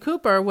 Jackie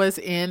Cooper was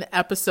in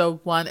episode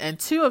 1 and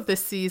 2 of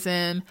this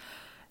season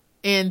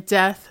in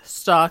Death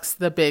Stalks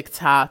the Big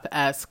Top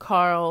as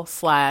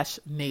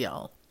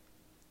Carl/Neil.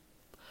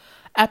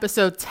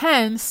 Episode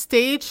 10,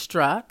 Stage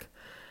Struck.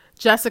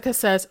 Jessica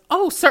says,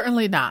 "Oh,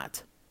 certainly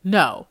not.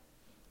 No.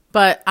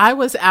 But I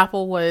was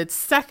Applewood's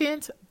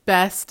second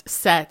best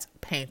set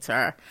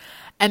painter.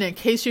 And in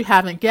case you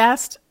haven't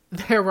guessed,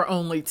 there were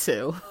only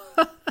two."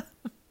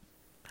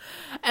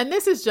 And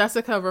this is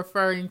Jessica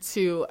referring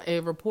to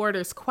a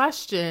reporter's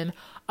question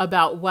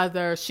about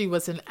whether she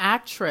was an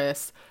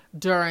actress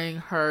during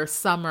her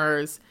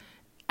summers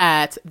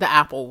at the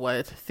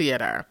Applewood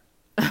Theater.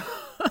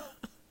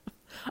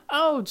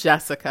 Oh,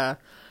 Jessica.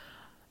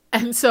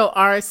 And so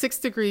our 6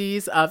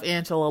 degrees of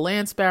Angela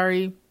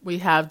Lansbury, we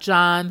have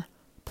John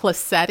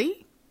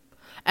Placetti,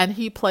 and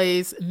he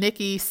plays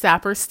Nicky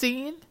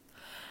Saperstein.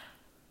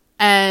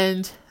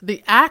 And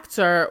the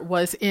actor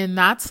was in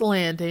Knots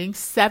Landing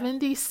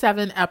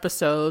 77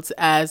 episodes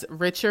as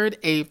Richard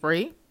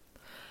Avery,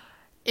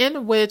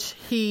 in which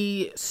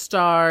he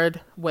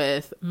starred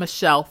with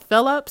Michelle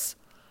Phillips,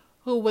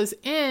 who was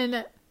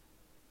in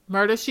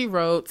Murder, She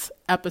Wrote's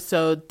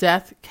episode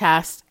Death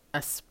Cast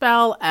a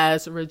Spell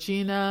as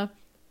Regina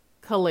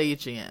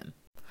Kalajian.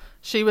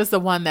 She was the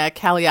one that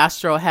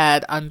Cagliostro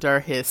had under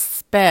his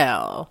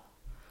spell,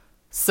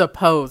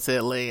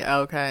 supposedly,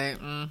 okay?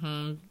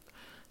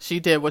 She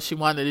did what she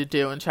wanted to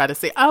do and try to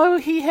say, "Oh,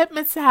 he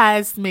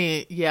hypnotized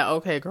me." Yeah,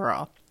 okay,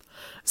 girl.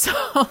 So,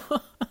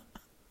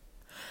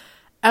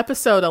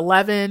 episode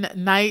 11,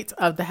 Night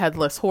of the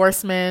Headless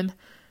Horseman.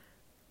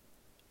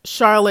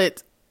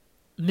 Charlotte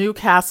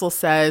Newcastle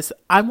says,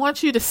 "I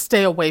want you to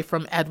stay away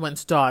from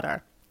Edwin's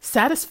daughter.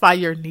 Satisfy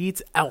your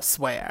needs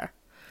elsewhere."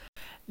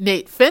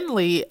 Nate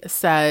Finley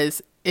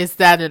says, "Is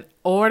that an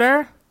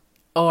order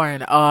or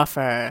an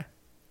offer?"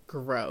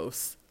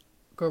 Gross.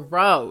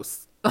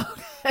 Gross.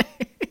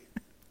 Okay.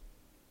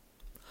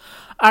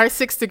 Our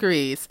 6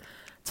 degrees.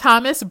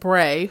 Thomas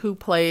Bray, who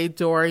played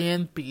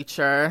Dorian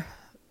Beecher,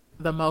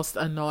 the most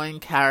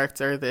annoying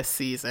character this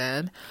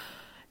season,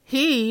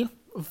 he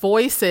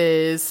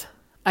voices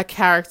a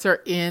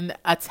character in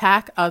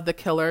Attack of the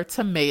Killer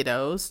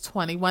Tomatoes,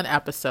 21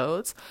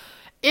 episodes,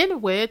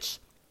 in which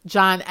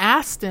John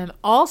Astin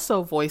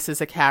also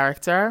voices a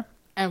character.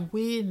 And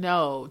we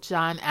know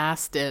John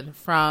Astin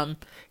from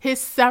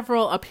his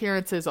several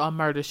appearances on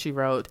Murder, She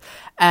Wrote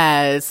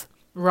as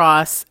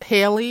Ross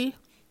Haley,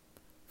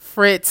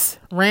 Fritz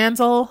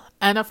Randall,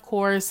 and of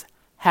course,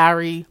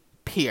 Harry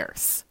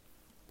Pierce.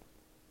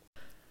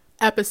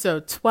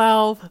 Episode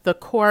 12, The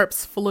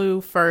Corpse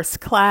Flew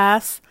First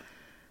Class.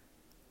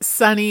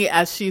 Sunny,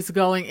 as she's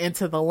going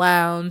into the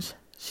lounge,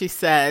 she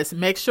says,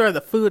 "Make sure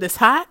the food is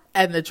hot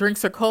and the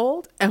drinks are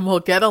cold and we'll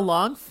get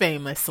along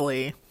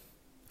famously."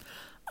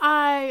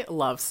 I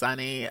love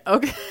Sunny.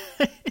 Okay.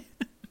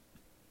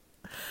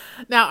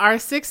 Now, our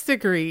 6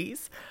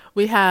 degrees,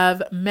 we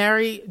have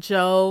Mary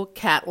Jo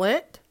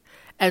Catlett,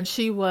 and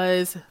she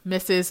was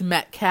Mrs.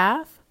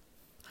 Metcalf.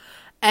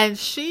 And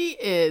she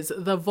is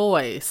the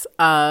voice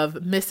of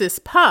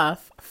Mrs.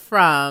 Puff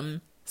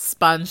from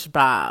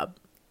SpongeBob,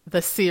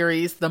 the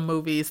series, the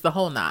movies, the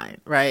whole nine,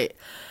 right?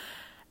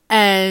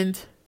 And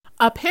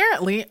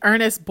apparently,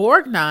 Ernest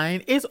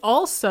Borgnine is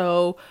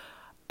also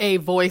a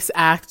voice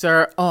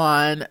actor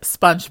on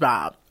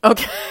SpongeBob.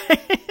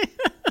 Okay.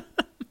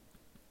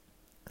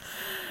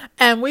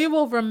 And we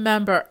will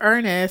remember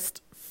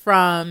Ernest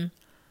from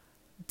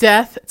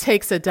Death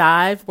Takes a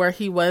Dive, where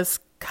he was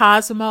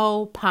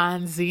Cosmo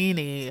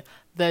Ponzini,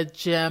 the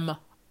gym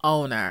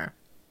owner.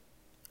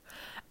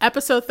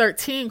 Episode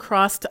 13,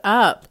 Crossed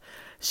Up.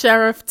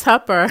 Sheriff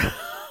Tupper.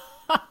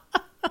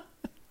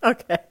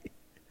 Okay.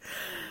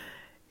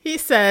 He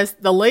says,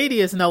 "The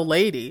lady is no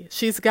lady.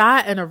 She's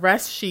got an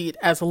arrest sheet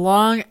as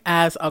long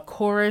as a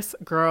chorus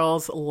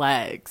girl's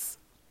legs."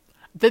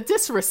 The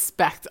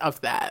disrespect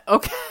of that,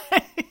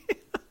 okay?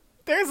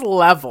 There's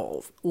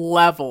levels,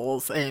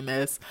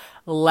 Amos,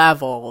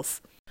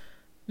 levels.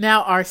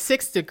 Now, our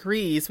 6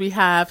 degrees, we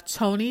have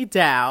Tony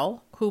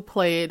Dow, who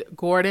played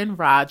Gordon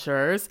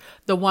Rogers,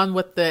 the one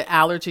with the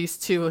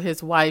allergies to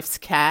his wife's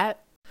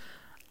cat.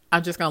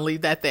 I'm just going to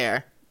leave that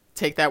there.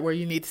 Take that where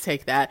you need to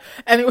take that.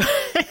 Anyway,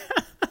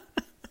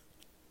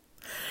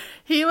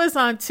 he was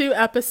on 2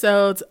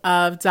 episodes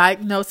of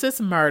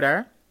Diagnosis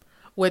Murder,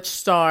 which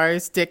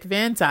stars Dick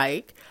Van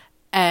Dyke.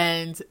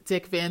 And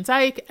Dick Van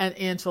Dyke and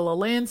Angela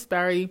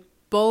Lansbury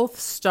both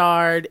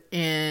starred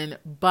in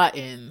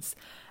Buttons.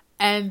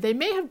 And they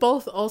may have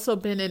both also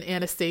been in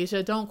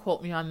Anastasia. Don't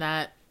quote me on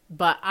that.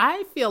 But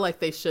I feel like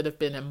they should have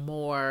been in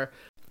more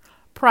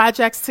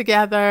projects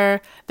together.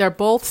 They're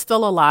both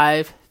still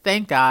alive,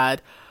 thank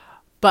God.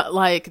 But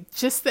like,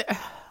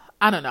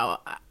 I don't know.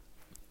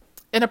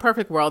 In a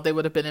perfect world, they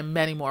would have been in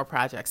many more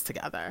projects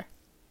together.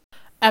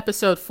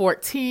 Episode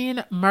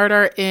 14,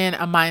 Murder in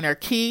a Minor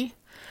Key.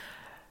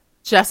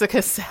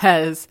 Jessica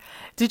says,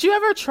 "Did you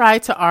ever try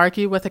to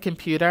argue with a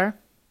computer?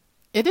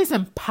 It is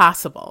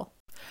impossible.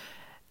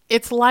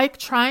 It's like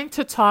trying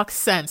to talk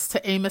sense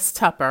to Amos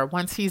Tupper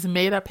once he's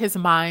made up his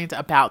mind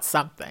about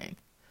something."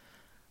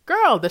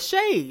 Girl, the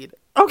shade.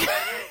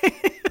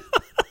 Okay.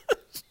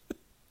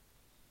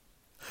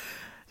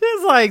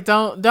 Just like,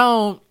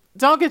 don't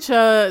get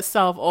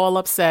yourself all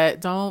upset.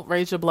 Don't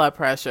raise your blood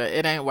pressure.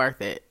 It ain't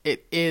worth it.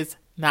 It is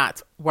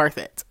not worth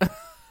it.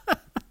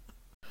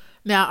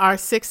 Now, our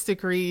 6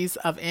 degrees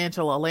of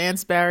Angela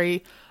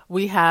Lansbury,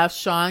 we have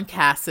Sean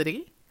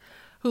Cassidy,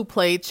 who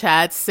played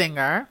Chad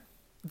Singer,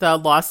 the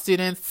law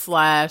student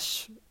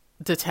slash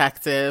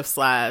detective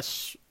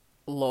slash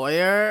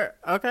lawyer.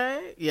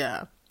 Okay,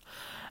 yeah.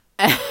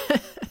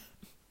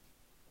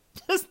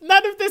 Just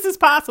none of this is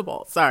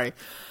possible. Sorry.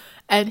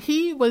 And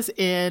he was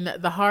in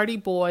the Hardy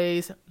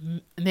Boys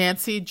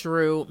Nancy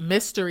Drew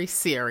mystery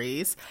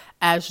series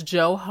as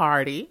Joe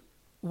Hardy,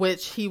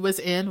 which he was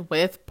in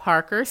with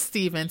Parker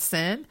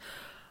Stevenson,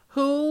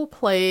 who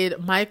played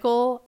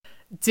Michael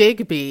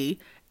Digby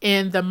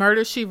in the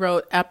Murder, She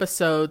Wrote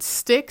episode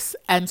Sticks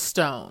and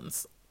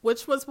Stones,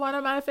 which was one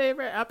of my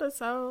favorite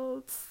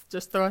episodes.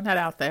 Just throwing that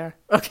out there.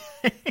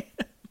 Okay.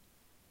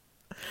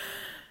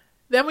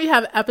 Then we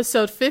have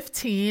episode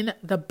 15,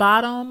 The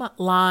Bottom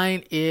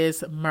Line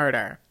is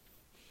Murder.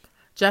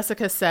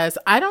 Jessica says,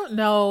 I don't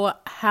know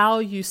how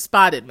you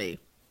spotted me,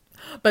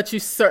 but you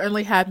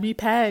certainly had me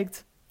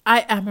pegged.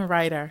 I am a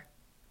writer.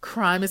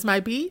 Crime is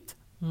my beat,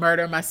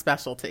 murder my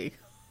specialty.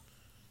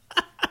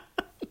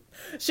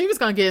 She was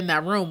going to get in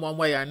that room one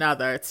way or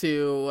another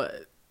to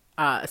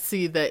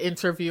see the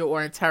interview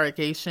or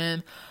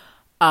interrogation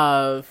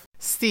of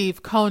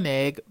Steve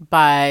Koenig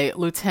by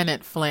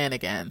Lieutenant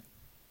Flanagan.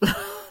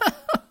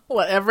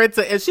 Whatever it's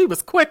and she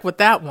was quick with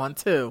that one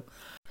too.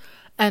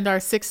 And our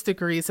 6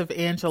 degrees of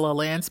Angela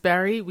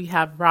Lansbury, we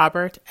have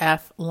Robert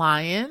F.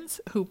 Lyons,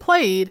 who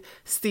played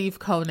Steve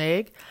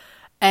Koenig,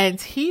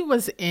 and he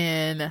was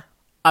in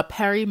a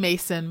Perry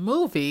Mason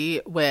movie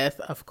with,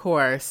 of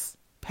course,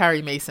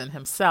 Perry Mason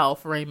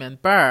himself,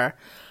 Raymond Burr,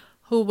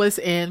 who was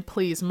in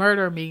Please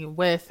Murder Me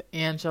with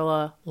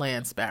Angela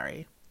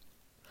Lansbury.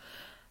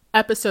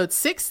 Episode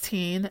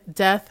 16,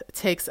 Death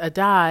Takes a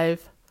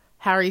Dive,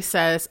 Harry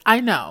says,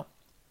 I know,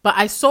 but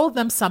I sold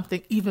them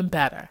something even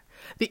better.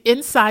 The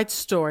inside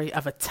story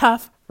of a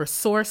tough,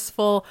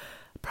 resourceful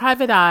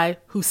private eye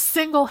who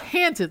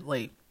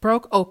single-handedly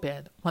broke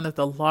open one of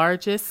the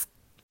largest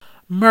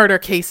murder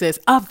cases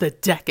of the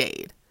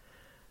decade.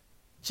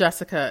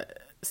 Jessica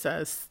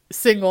says,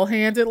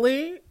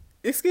 single-handedly?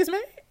 Excuse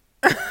me?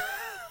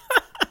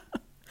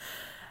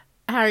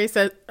 Harry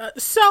says,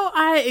 so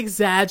I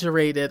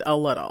exaggerated a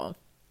little.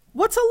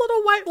 What's a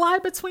little white lie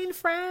between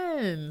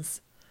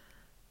friends?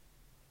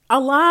 A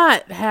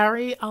lot,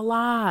 Harry, a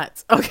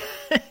lot. Okay.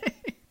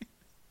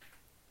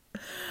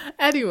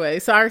 Anyway,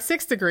 so our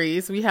 6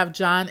 degrees, we have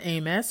John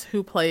Amos,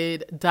 who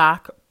played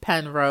Doc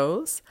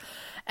Penrose.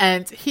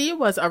 And he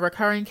was a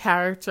recurring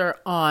character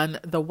on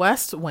The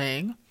West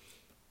Wing,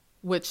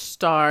 which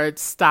starred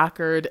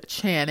Stockard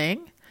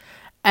Channing.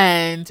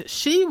 And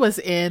she was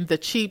in The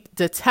Cheap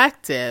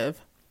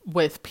Detective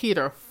with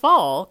Peter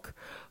Falk,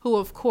 who,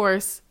 of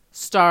course,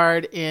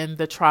 starred in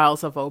The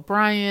Trials of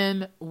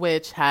O'Brien,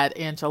 which had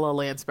Angela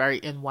Lansbury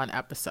in one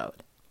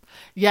episode.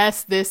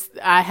 Yes,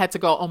 I had to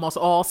go almost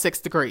all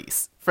 6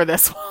 degrees for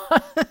this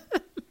one.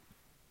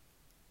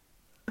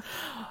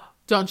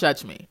 Don't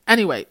judge me.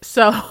 Anyway,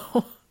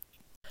 so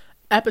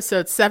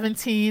episode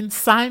 17,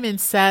 Simon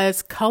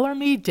Says, Color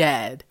Me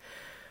Dead.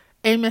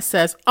 Amos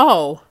says,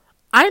 oh,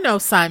 I know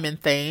Simon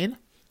Thane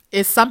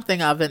is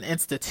something of an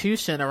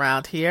institution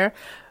around here,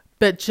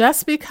 but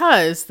just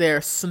because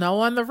there's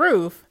snow on the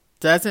roof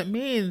doesn't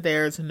mean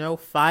there's no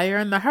fire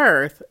in the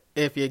hearth,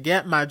 if you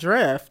get my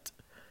drift.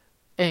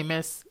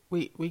 Amos,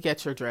 we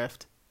get your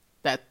drift.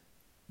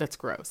 That's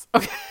gross.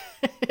 Okay.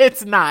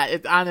 It's not.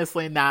 It's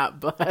honestly not,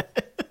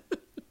 but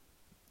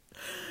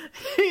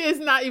he is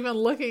not even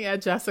looking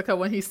at Jessica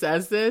when he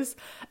says this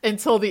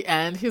until the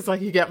end. He's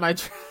like, you get my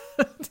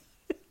drift.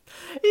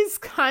 He's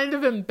kind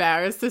of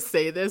embarrassed to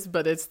say this,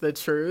 but it's the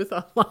truth.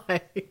 I'm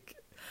like,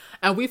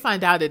 and we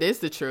find out it is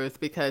the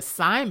truth because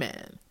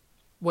Simon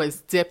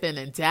was dipping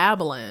and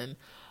dabbling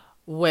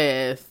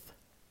with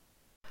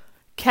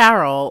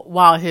Carol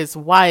while his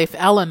wife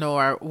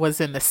Eleanor was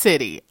in the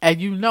city.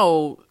 And you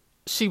know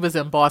she was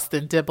in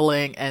Boston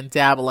dibbling and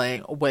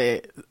dabbling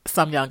with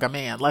some younger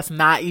man. Let's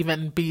not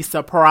even be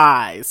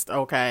surprised,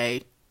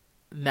 okay?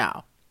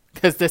 No,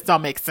 because this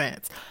don't make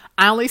sense.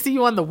 I only see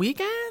you on the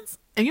weekends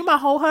and you my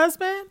whole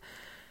husband?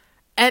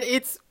 And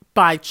it's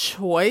by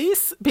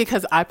choice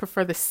because I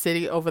prefer the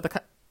city over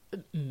the...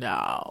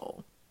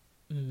 No,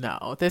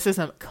 this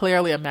isn't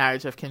clearly a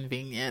marriage of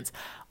convenience,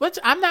 which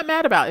I'm not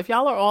mad about. If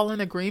y'all are all in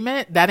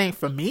agreement, that ain't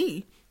for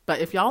me. But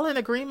if y'all in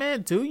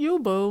agreement, do you,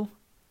 boo.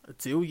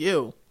 Do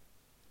you.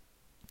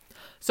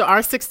 So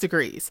our 6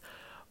 degrees.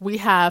 We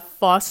have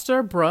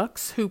Foster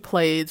Brooks, who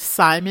played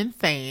Simon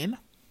Thane,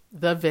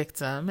 the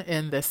victim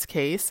in this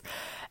case.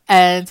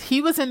 And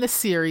he was in the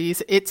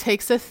series It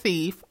Takes a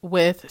Thief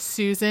with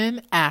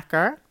Susan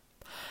Acker.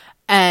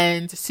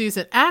 And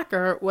Susan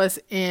Acker was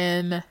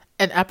in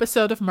an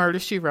episode of Murder,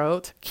 She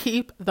Wrote,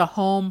 Keep the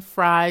Home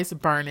Fries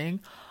Burning.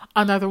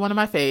 Another one of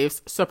my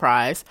faves,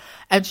 surprise.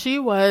 And she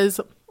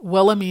was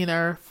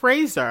Wilhelmina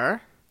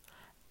Fraser,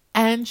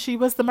 and she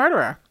was the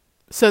murderer.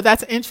 So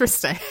that's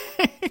interesting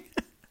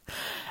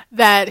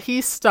that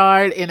he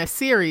starred in a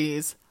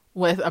series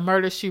with a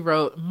Murder, She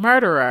Wrote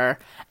murderer,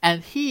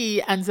 and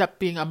he ends up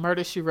being a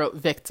Murder, She Wrote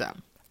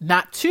victim.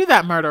 Not to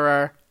that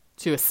murderer,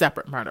 to a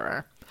separate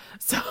murderer.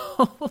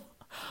 So,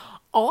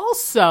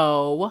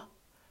 also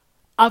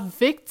a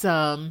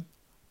victim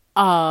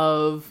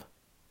of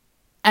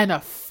an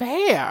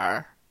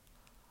affair.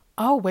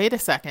 Oh, wait a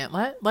second.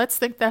 Let's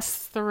think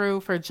this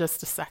through for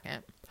just a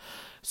second.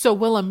 So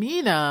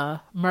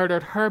Wilhelmina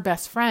murdered her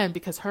best friend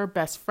because her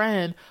best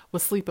friend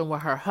was sleeping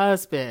with her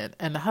husband,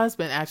 and the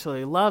husband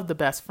actually loved the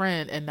best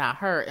friend and not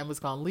her, and was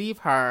going to leave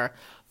her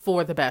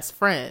for the best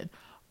friend,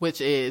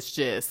 which is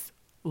just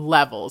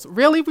levels.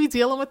 Really, we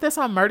dealing with this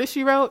on Murder,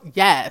 She Wrote?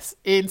 Yes,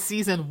 in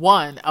season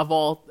 1 of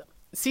all,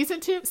 season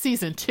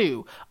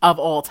 2 of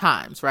all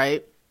times,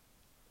 right?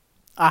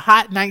 A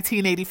hot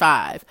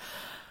 1985.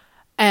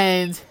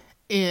 And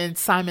in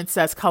Simon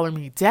Says Color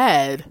Me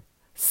Dead,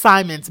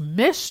 Simon's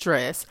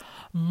mistress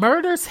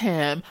murders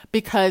him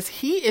because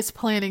he is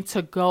planning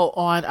to go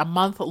on a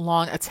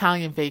month-long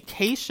Italian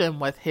vacation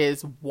with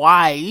his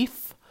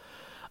wife,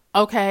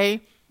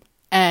 okay,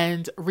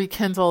 and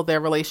rekindle their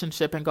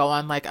relationship and go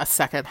on like a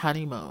second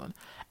honeymoon.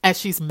 And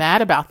she's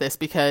mad about this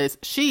because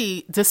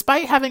she,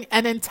 despite having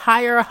an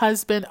entire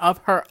husband of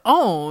her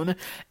own,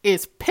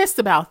 is pissed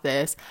about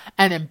this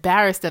and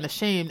embarrassed and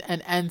ashamed,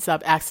 and ends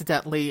up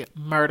accidentally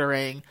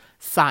murdering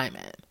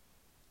Simon.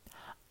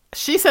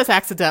 She says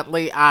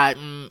accidentally. I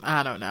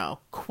don't know.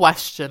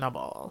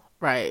 Questionable,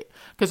 right?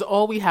 Because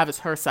all we have is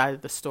her side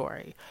of the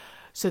story.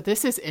 So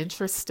this is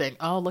interesting.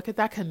 Oh, look at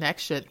that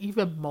connection.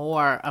 Even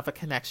more of a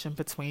connection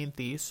between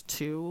these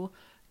two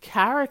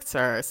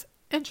characters.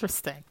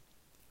 Interesting.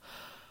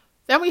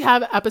 Then we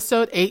have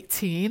episode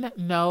 18,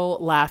 No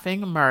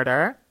Laughing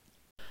Murder.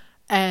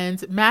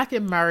 And Mac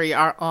and Murray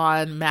are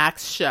on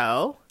Mac's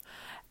show.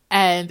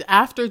 And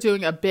after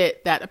doing a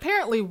bit that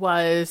apparently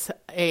was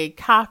a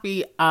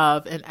copy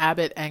of an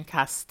Abbott and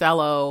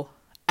Costello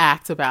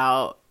act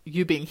about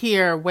you being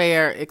here,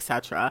 where,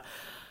 etc.,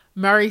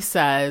 Murray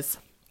says,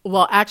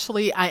 well,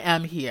 actually, I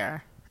am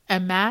here.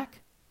 And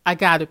Mac, I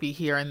gotta be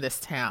here in this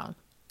town.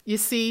 You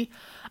see,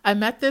 I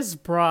met this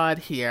broad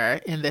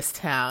here in this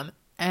town,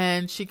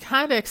 and she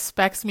kind of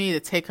expects me to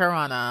take her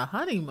on a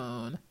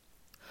honeymoon.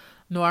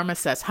 Norma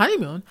says,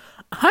 honeymoon?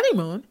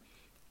 Honeymoon?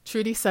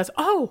 Trudy says,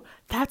 oh,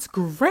 that's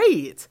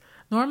great.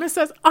 Norma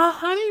says, a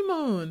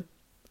honeymoon.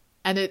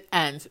 And it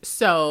ends.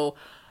 So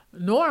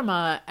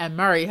Norma and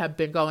Murray have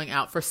been going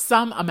out for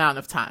some amount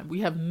of time.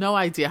 We have no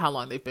idea how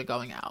long they've been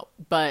going out,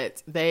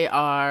 but they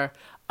are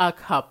a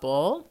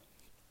couple.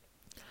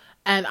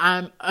 And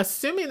I'm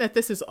assuming that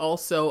this is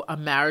also a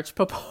marriage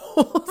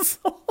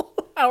proposal.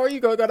 How are you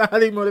going to go on a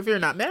honeymoon if you're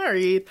not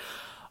married?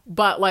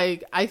 But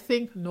like, I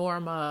think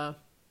Norma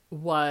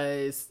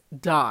was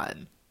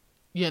done.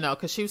 You know,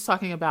 because she was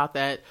talking about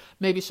that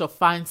maybe she'll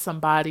find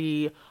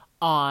somebody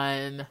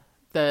on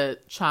the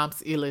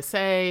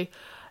Champs-Élysées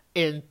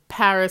in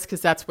Paris,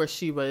 because that's where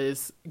she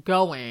was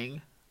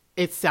going.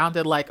 It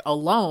sounded like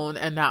alone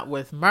and not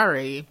with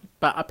Murray,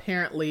 but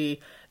apparently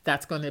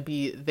that's going to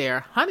be their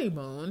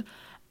honeymoon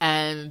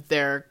and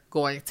they're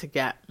going to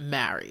get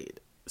married.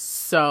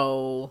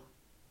 So,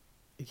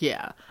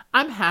 yeah,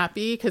 I'm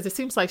happy because it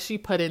seems like she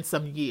put in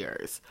some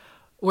years.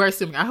 We're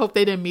assuming, I hope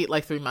they didn't meet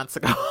like 3 months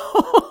ago.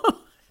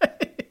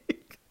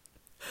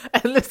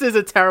 And this is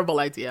a terrible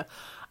idea.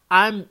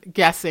 I'm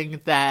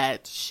guessing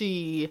that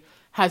she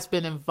has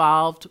been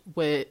involved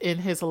in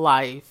his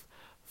life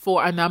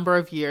for a number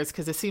of years,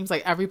 because it seems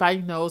like everybody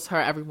knows her.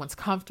 Everyone's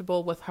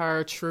comfortable with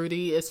her.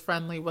 Trudy is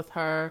friendly with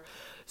her.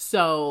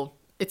 So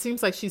it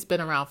seems like she's been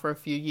around for a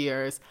few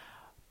years,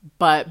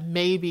 but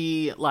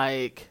maybe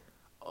like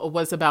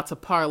was about to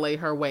parlay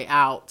her way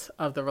out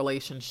of the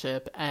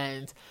relationship,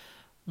 and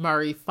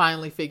Murray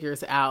finally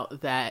figures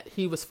out that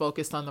he was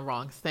focused on the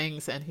wrong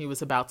things and he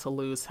was about to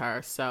lose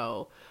her.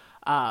 So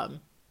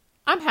I'm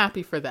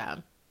happy for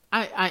them.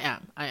 I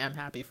am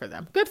happy for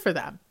them. Good for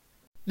them.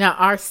 Now,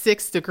 our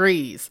 6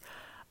 degrees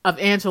of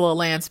Angela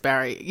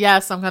Lansbury.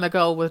 Yes, I'm going to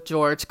go with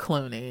George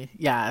Clooney.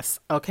 Yes.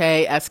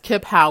 Okay. As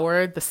Kip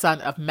Howard, the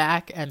son of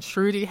Mac and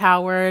Trudy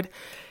Howard.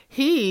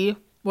 He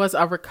was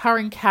a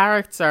recurring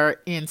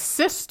character in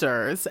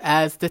Sisters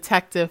as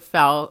Detective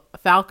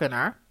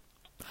Falconer.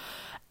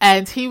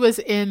 And he was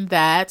in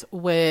that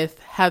with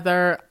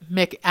Heather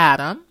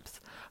McAdams,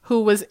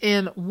 who was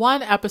in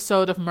one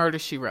episode of Murder,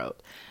 She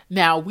Wrote.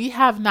 Now, we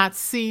have not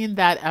seen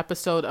that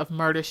episode of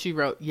Murder, She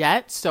Wrote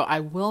yet, so I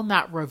will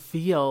not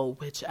reveal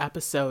which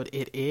episode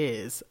it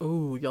is.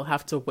 Ooh, you'll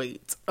have to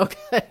wait,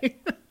 okay?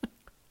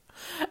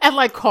 And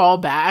like call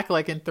back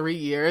like in 3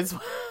 years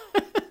when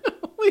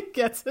we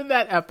get to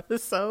that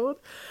episode.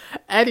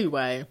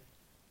 Anyway,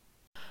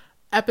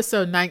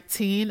 episode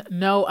 19,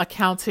 No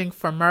Accounting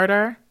for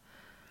Murder.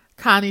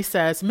 Connie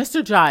says,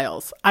 Mr.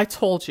 Giles, I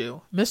told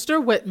you,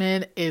 Mr.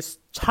 Whitman is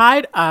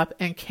tied up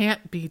and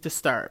can't be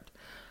disturbed.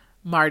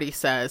 Marty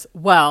says,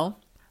 well,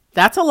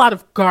 that's a lot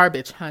of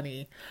garbage,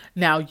 honey.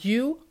 Now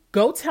you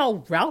go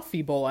tell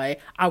Ralphie boy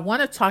I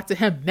want to talk to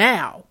him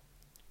now.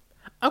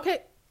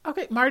 Okay,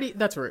 Marty,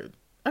 that's rude.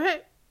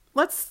 Okay,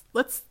 let's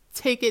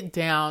take it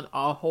down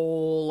a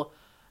whole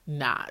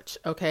notch.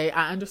 Okay.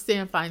 I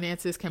understand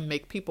finances can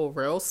make people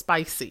real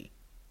spicy.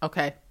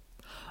 Okay.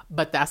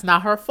 But that's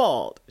not her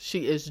fault.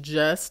 She is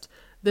just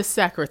the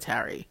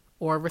secretary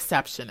or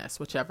receptionist,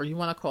 whichever you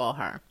want to call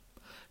her.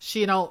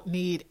 She don't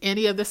need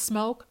any of the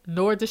smoke,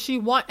 nor does she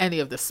want any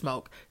of the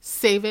smoke.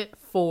 Save it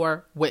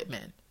for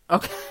Whitman.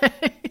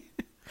 Okay.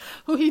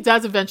 Who he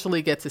does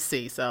eventually get to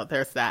see. So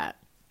there's that.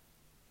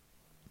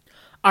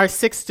 Our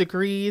 6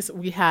 degrees,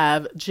 we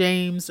have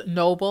James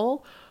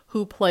Noble,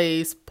 who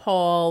plays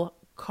Paul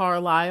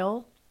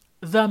Carlisle,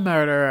 the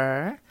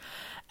murderer.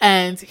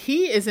 And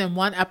he is in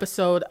one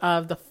episode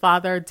of The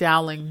Father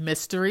Dowling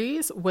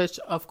Mysteries, which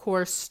of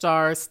course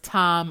stars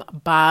Tom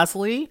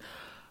Bosley,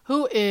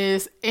 who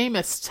is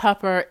Amos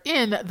Tupper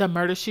in the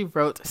Murder, She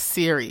Wrote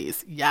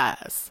series.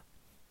 Yes.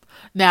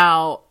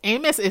 Now,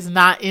 Amos is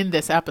not in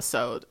this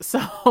episode,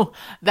 so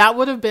that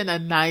would have been a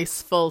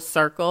nice full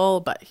circle,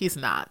 but he's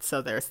not,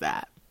 so there's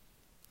that.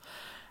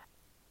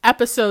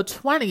 Episode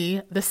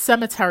 20, The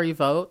Cemetery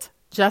Vote,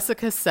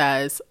 Jessica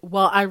says,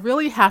 well, I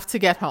really have to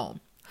get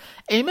home.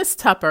 Amos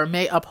Tupper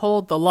may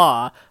uphold the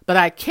law, but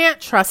I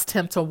can't trust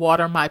him to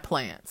water my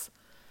plants.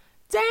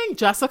 Dang,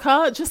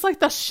 Jessica, just like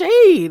the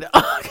shade.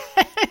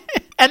 Okay.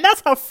 And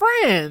that's her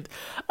friend.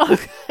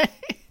 Okay.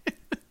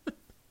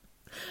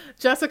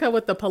 Jessica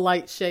with the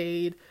polite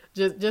shade,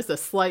 just a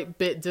slight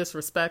bit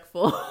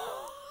disrespectful.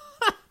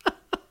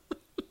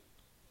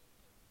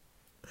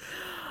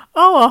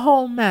 Oh, a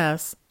whole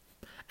mess.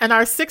 And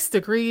our 6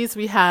 degrees,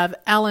 we have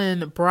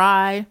Ellen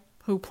Bry,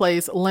 who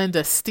plays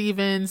Linda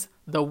Stevens,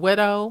 the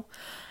widow.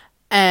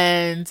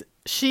 And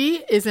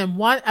she is in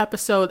one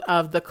episode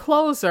of The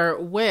Closer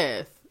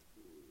with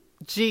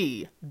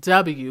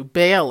G.W.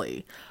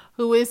 Bailey,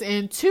 who is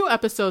in 2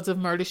 episodes of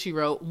Murder, She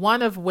Wrote,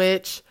 one of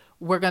which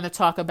we're going to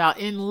talk about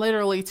in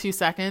literally 2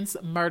 seconds,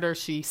 Murder,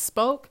 She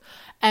Spoke,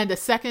 and a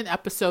second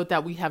episode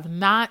that we have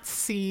not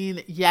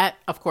seen yet.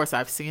 Of course,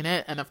 I've seen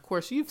it, and of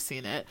course, you've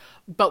seen it,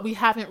 but we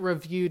haven't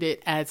reviewed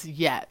it as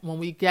yet. When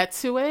we get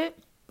to it,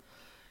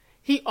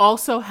 he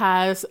also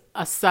has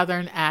a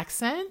Southern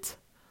accent.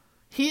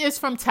 He is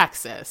from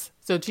Texas.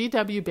 So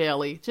G.W.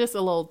 Bailey, just a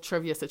little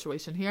trivia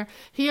situation here.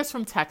 He is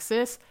from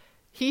Texas.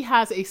 He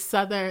has a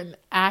Southern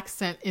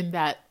accent in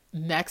that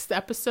next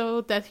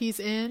episode that he's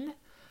in.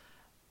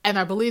 And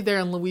I believe they're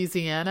in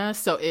Louisiana.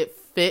 So he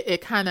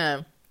kind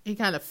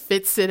of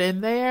fits it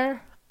in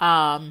there.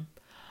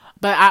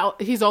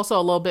 But he's also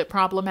a little bit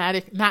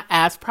problematic, not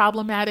as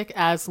problematic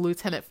as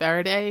Lieutenant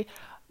Faraday,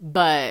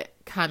 but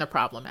kind of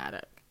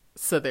problematic.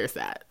 So there's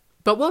that.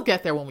 But we'll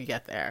get there when we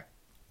get there.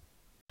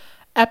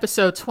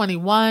 Episode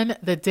 21,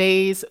 The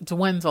Days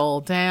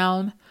Dwindle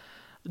Down.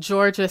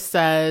 Georgia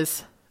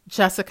says,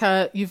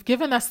 Jessica, you've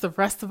given us the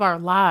rest of our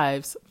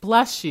lives.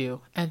 Bless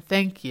you and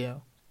thank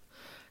you.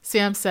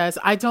 Sam says,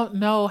 I don't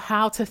know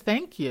how to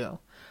thank you.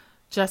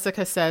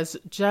 Jessica says,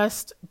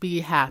 just be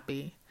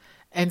happy.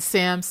 And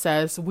Sam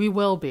says, we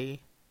will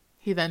be.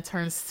 He then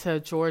turns to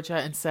Georgia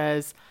and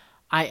says,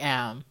 I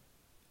am.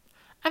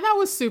 And that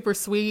was super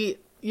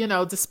sweet. You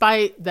know,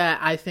 despite that,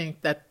 I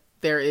think that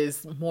there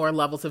is more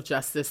levels of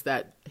justice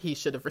that he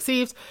should have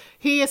received.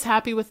 He is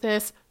happy with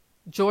this.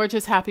 George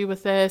is happy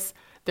with this.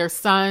 Their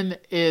son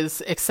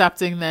is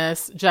accepting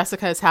this.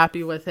 Jessica is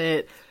happy with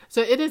it.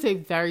 So it is a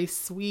very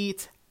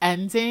sweet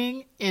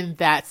ending in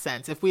that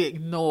sense, if we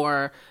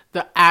ignore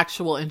the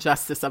actual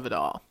injustice of it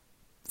all.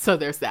 So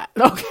there's that.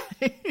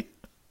 Okay.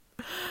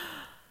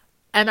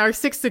 And our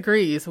 6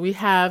 degrees, we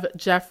have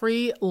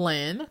Jeffrey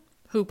Lynn,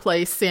 who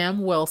plays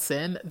Sam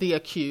Wilson, the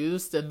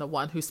accused and the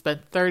one who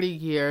spent 30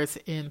 years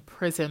in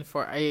prison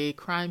for a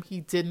crime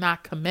he did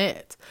not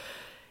commit.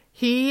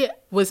 He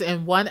was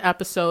in one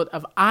episode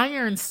of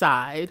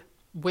Ironside,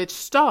 which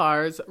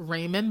stars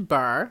Raymond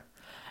Burr.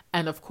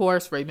 And of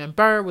course, Raymond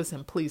Burr was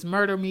in Please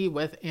Murder Me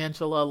with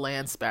Angela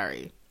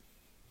Lansbury.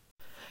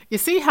 You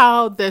see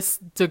how this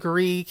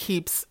degree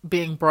keeps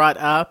being brought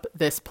up,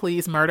 this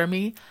Please Murder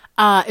Me?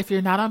 If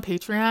you're not on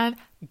Patreon,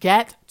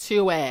 get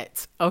to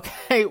it.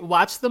 Okay,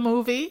 watch the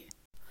movie,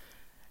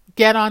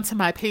 get onto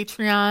my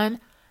Patreon,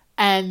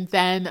 and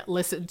then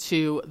listen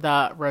to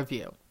the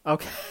review.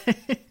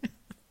 Okay.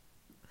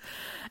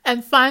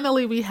 And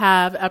finally, we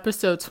have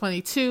episode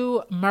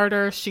 22,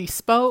 Murder, She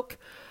Spoke.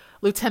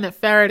 Lieutenant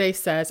Faraday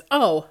says,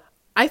 oh,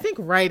 I think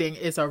writing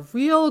is a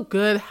real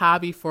good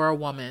hobby for a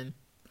woman.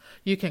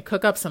 You can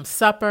cook up some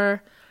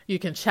supper, you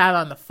can chat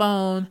on the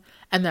phone,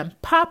 and then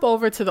pop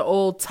over to the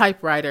old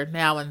typewriter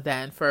now and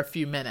then for a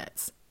few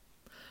minutes.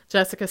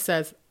 Jessica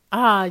says,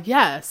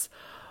 yes,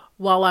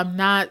 while I'm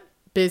not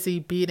busy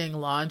beating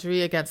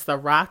laundry against the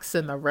rocks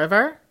in the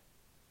river.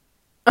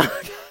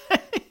 Okay.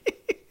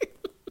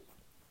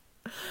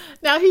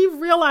 Now he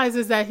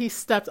realizes that he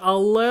stepped a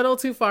little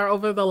too far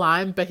over the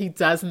line, but he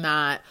does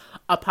not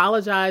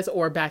apologize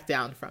or back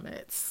down from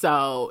it.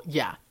 So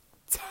yeah,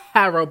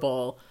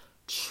 terrible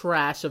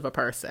trash of a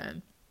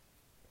person.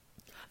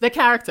 The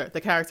character.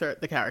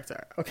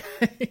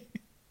 Okay.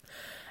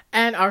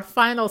 And our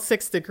final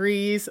 6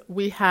 degrees,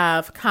 we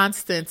have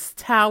Constance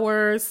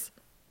Towers,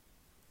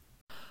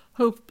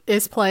 who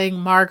is playing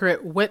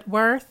Margaret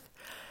Whitworth.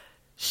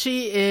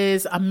 She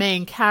is a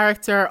main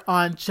character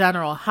on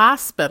General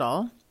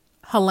Hospital,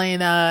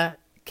 Helena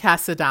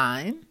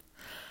Cassadine.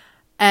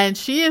 And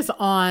she is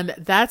on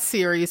that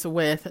series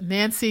with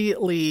Nancy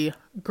Lee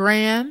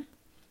Gran,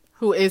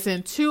 who is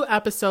in 2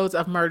 episodes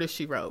of Murder,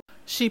 She Wrote.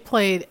 She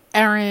played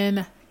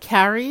Erin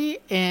Carey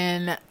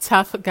in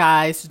Tough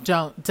Guys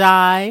Don't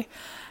Die,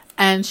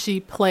 and she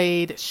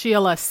played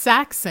Sheila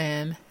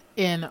Saxon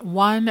in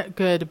One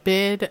Good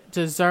Bid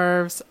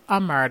Deserves a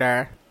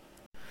Murder.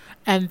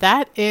 And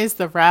that is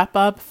the wrap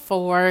up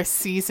for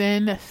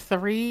season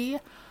 3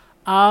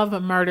 of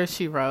Murder,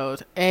 She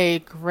Wrote. A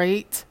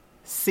great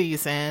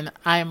season.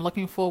 I am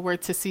looking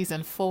forward to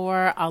season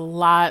 4. A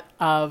lot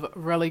of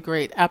really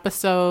great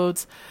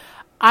episodes.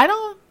 I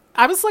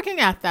was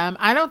looking at them.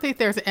 I don't think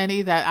there's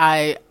any that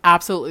I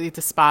absolutely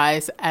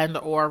despise and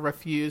or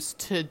refuse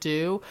to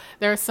do.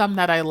 There are some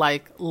that I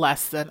like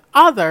less than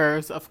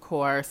others, of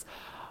course.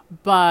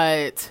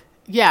 But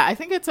yeah, I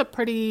think it's a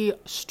pretty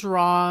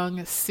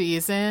strong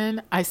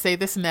season. I say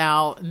this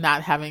now,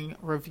 not having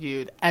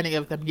reviewed any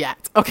of them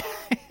yet. Okay.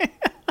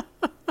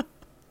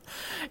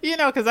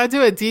 Because I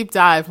do a deep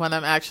dive when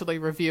I'm actually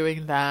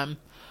reviewing them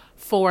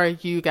for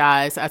you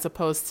guys, as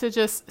opposed to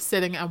just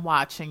sitting and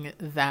watching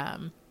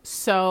them.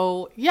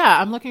 So yeah,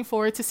 I'm looking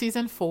forward to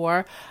season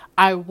 4.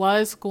 I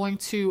was going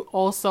to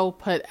also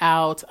put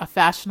out A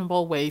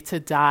Fashionable Way to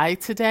Die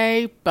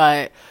today,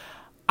 but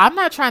I'm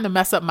not trying to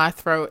mess up my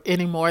throat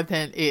any more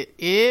than it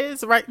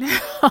is right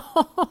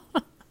now.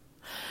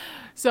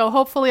 So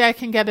hopefully I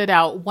can get it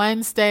out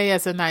Wednesday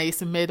as a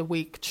nice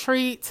midweek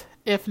treat.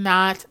 If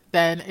not,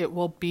 then it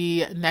will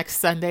be next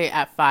Sunday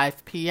at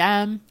 5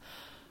 p.m.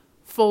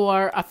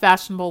 for A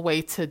Fashionable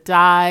Way to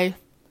Die.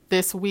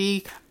 This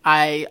week,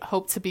 I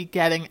hope to be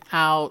getting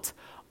out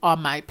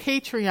on my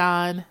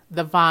Patreon,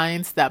 The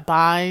Vines That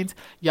Bind.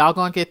 Y'all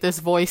gonna get this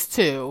voice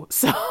too.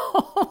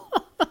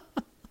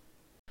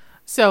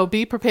 So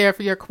be prepared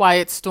for your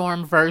Quiet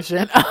Storm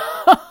version.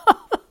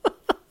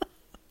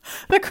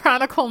 The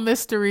Chronicle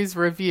Mysteries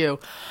review.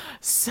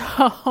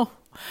 So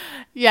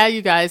yeah,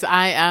 you guys,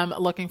 I am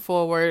looking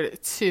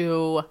forward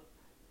to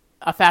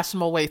A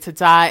Fashionable Way to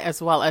Die,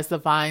 as well as The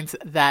Vines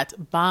That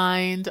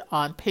Bind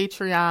on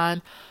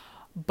Patreon.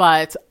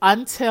 But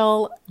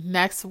until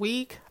next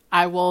week,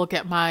 I will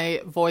get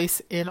my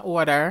voice in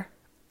order.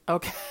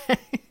 Okay.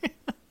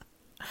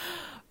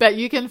 But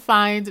you can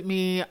find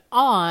me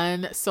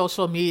on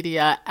social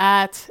media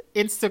at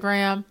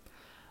Instagram,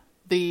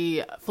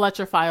 the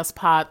Fletcher Files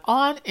Pod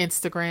on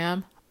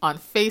Instagram, on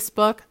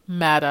Facebook,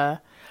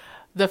 Meta,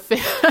 the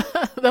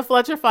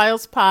Fletcher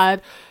Files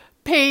Pod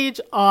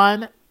page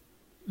on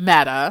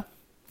Meta,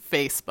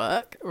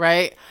 Facebook,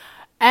 right?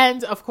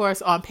 And of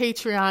course on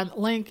Patreon,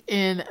 link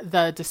in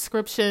the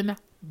description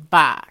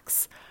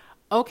box.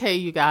 Okay,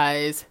 you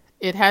guys,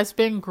 it has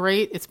been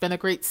great. It's been a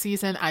great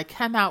season. I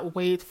cannot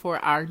wait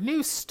for our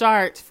new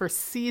start for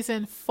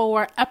season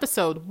 4,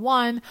 episode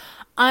 1.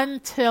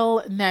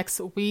 Until next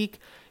week,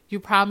 you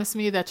promise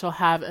me that you'll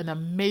have an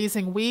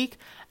amazing week,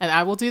 and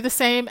I will do the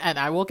same, and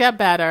I will get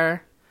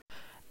better.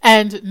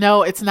 And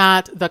no, it's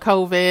not the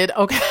COVID,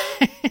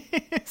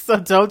 okay?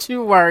 So don't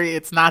you worry,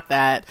 it's not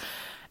that.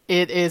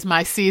 It is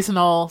my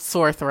seasonal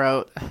sore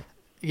throat.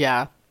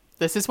 Yeah.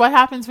 This is what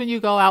happens when you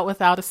go out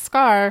without a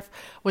scarf,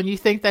 when you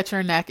think that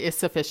your neck is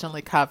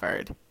sufficiently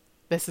covered.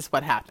 This is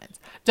what happens.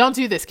 Don't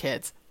do this,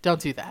 kids.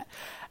 Don't do that.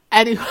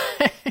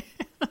 Anyway,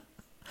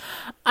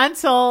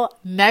 until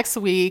next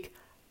week,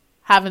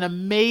 have an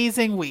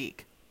amazing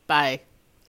week. Bye.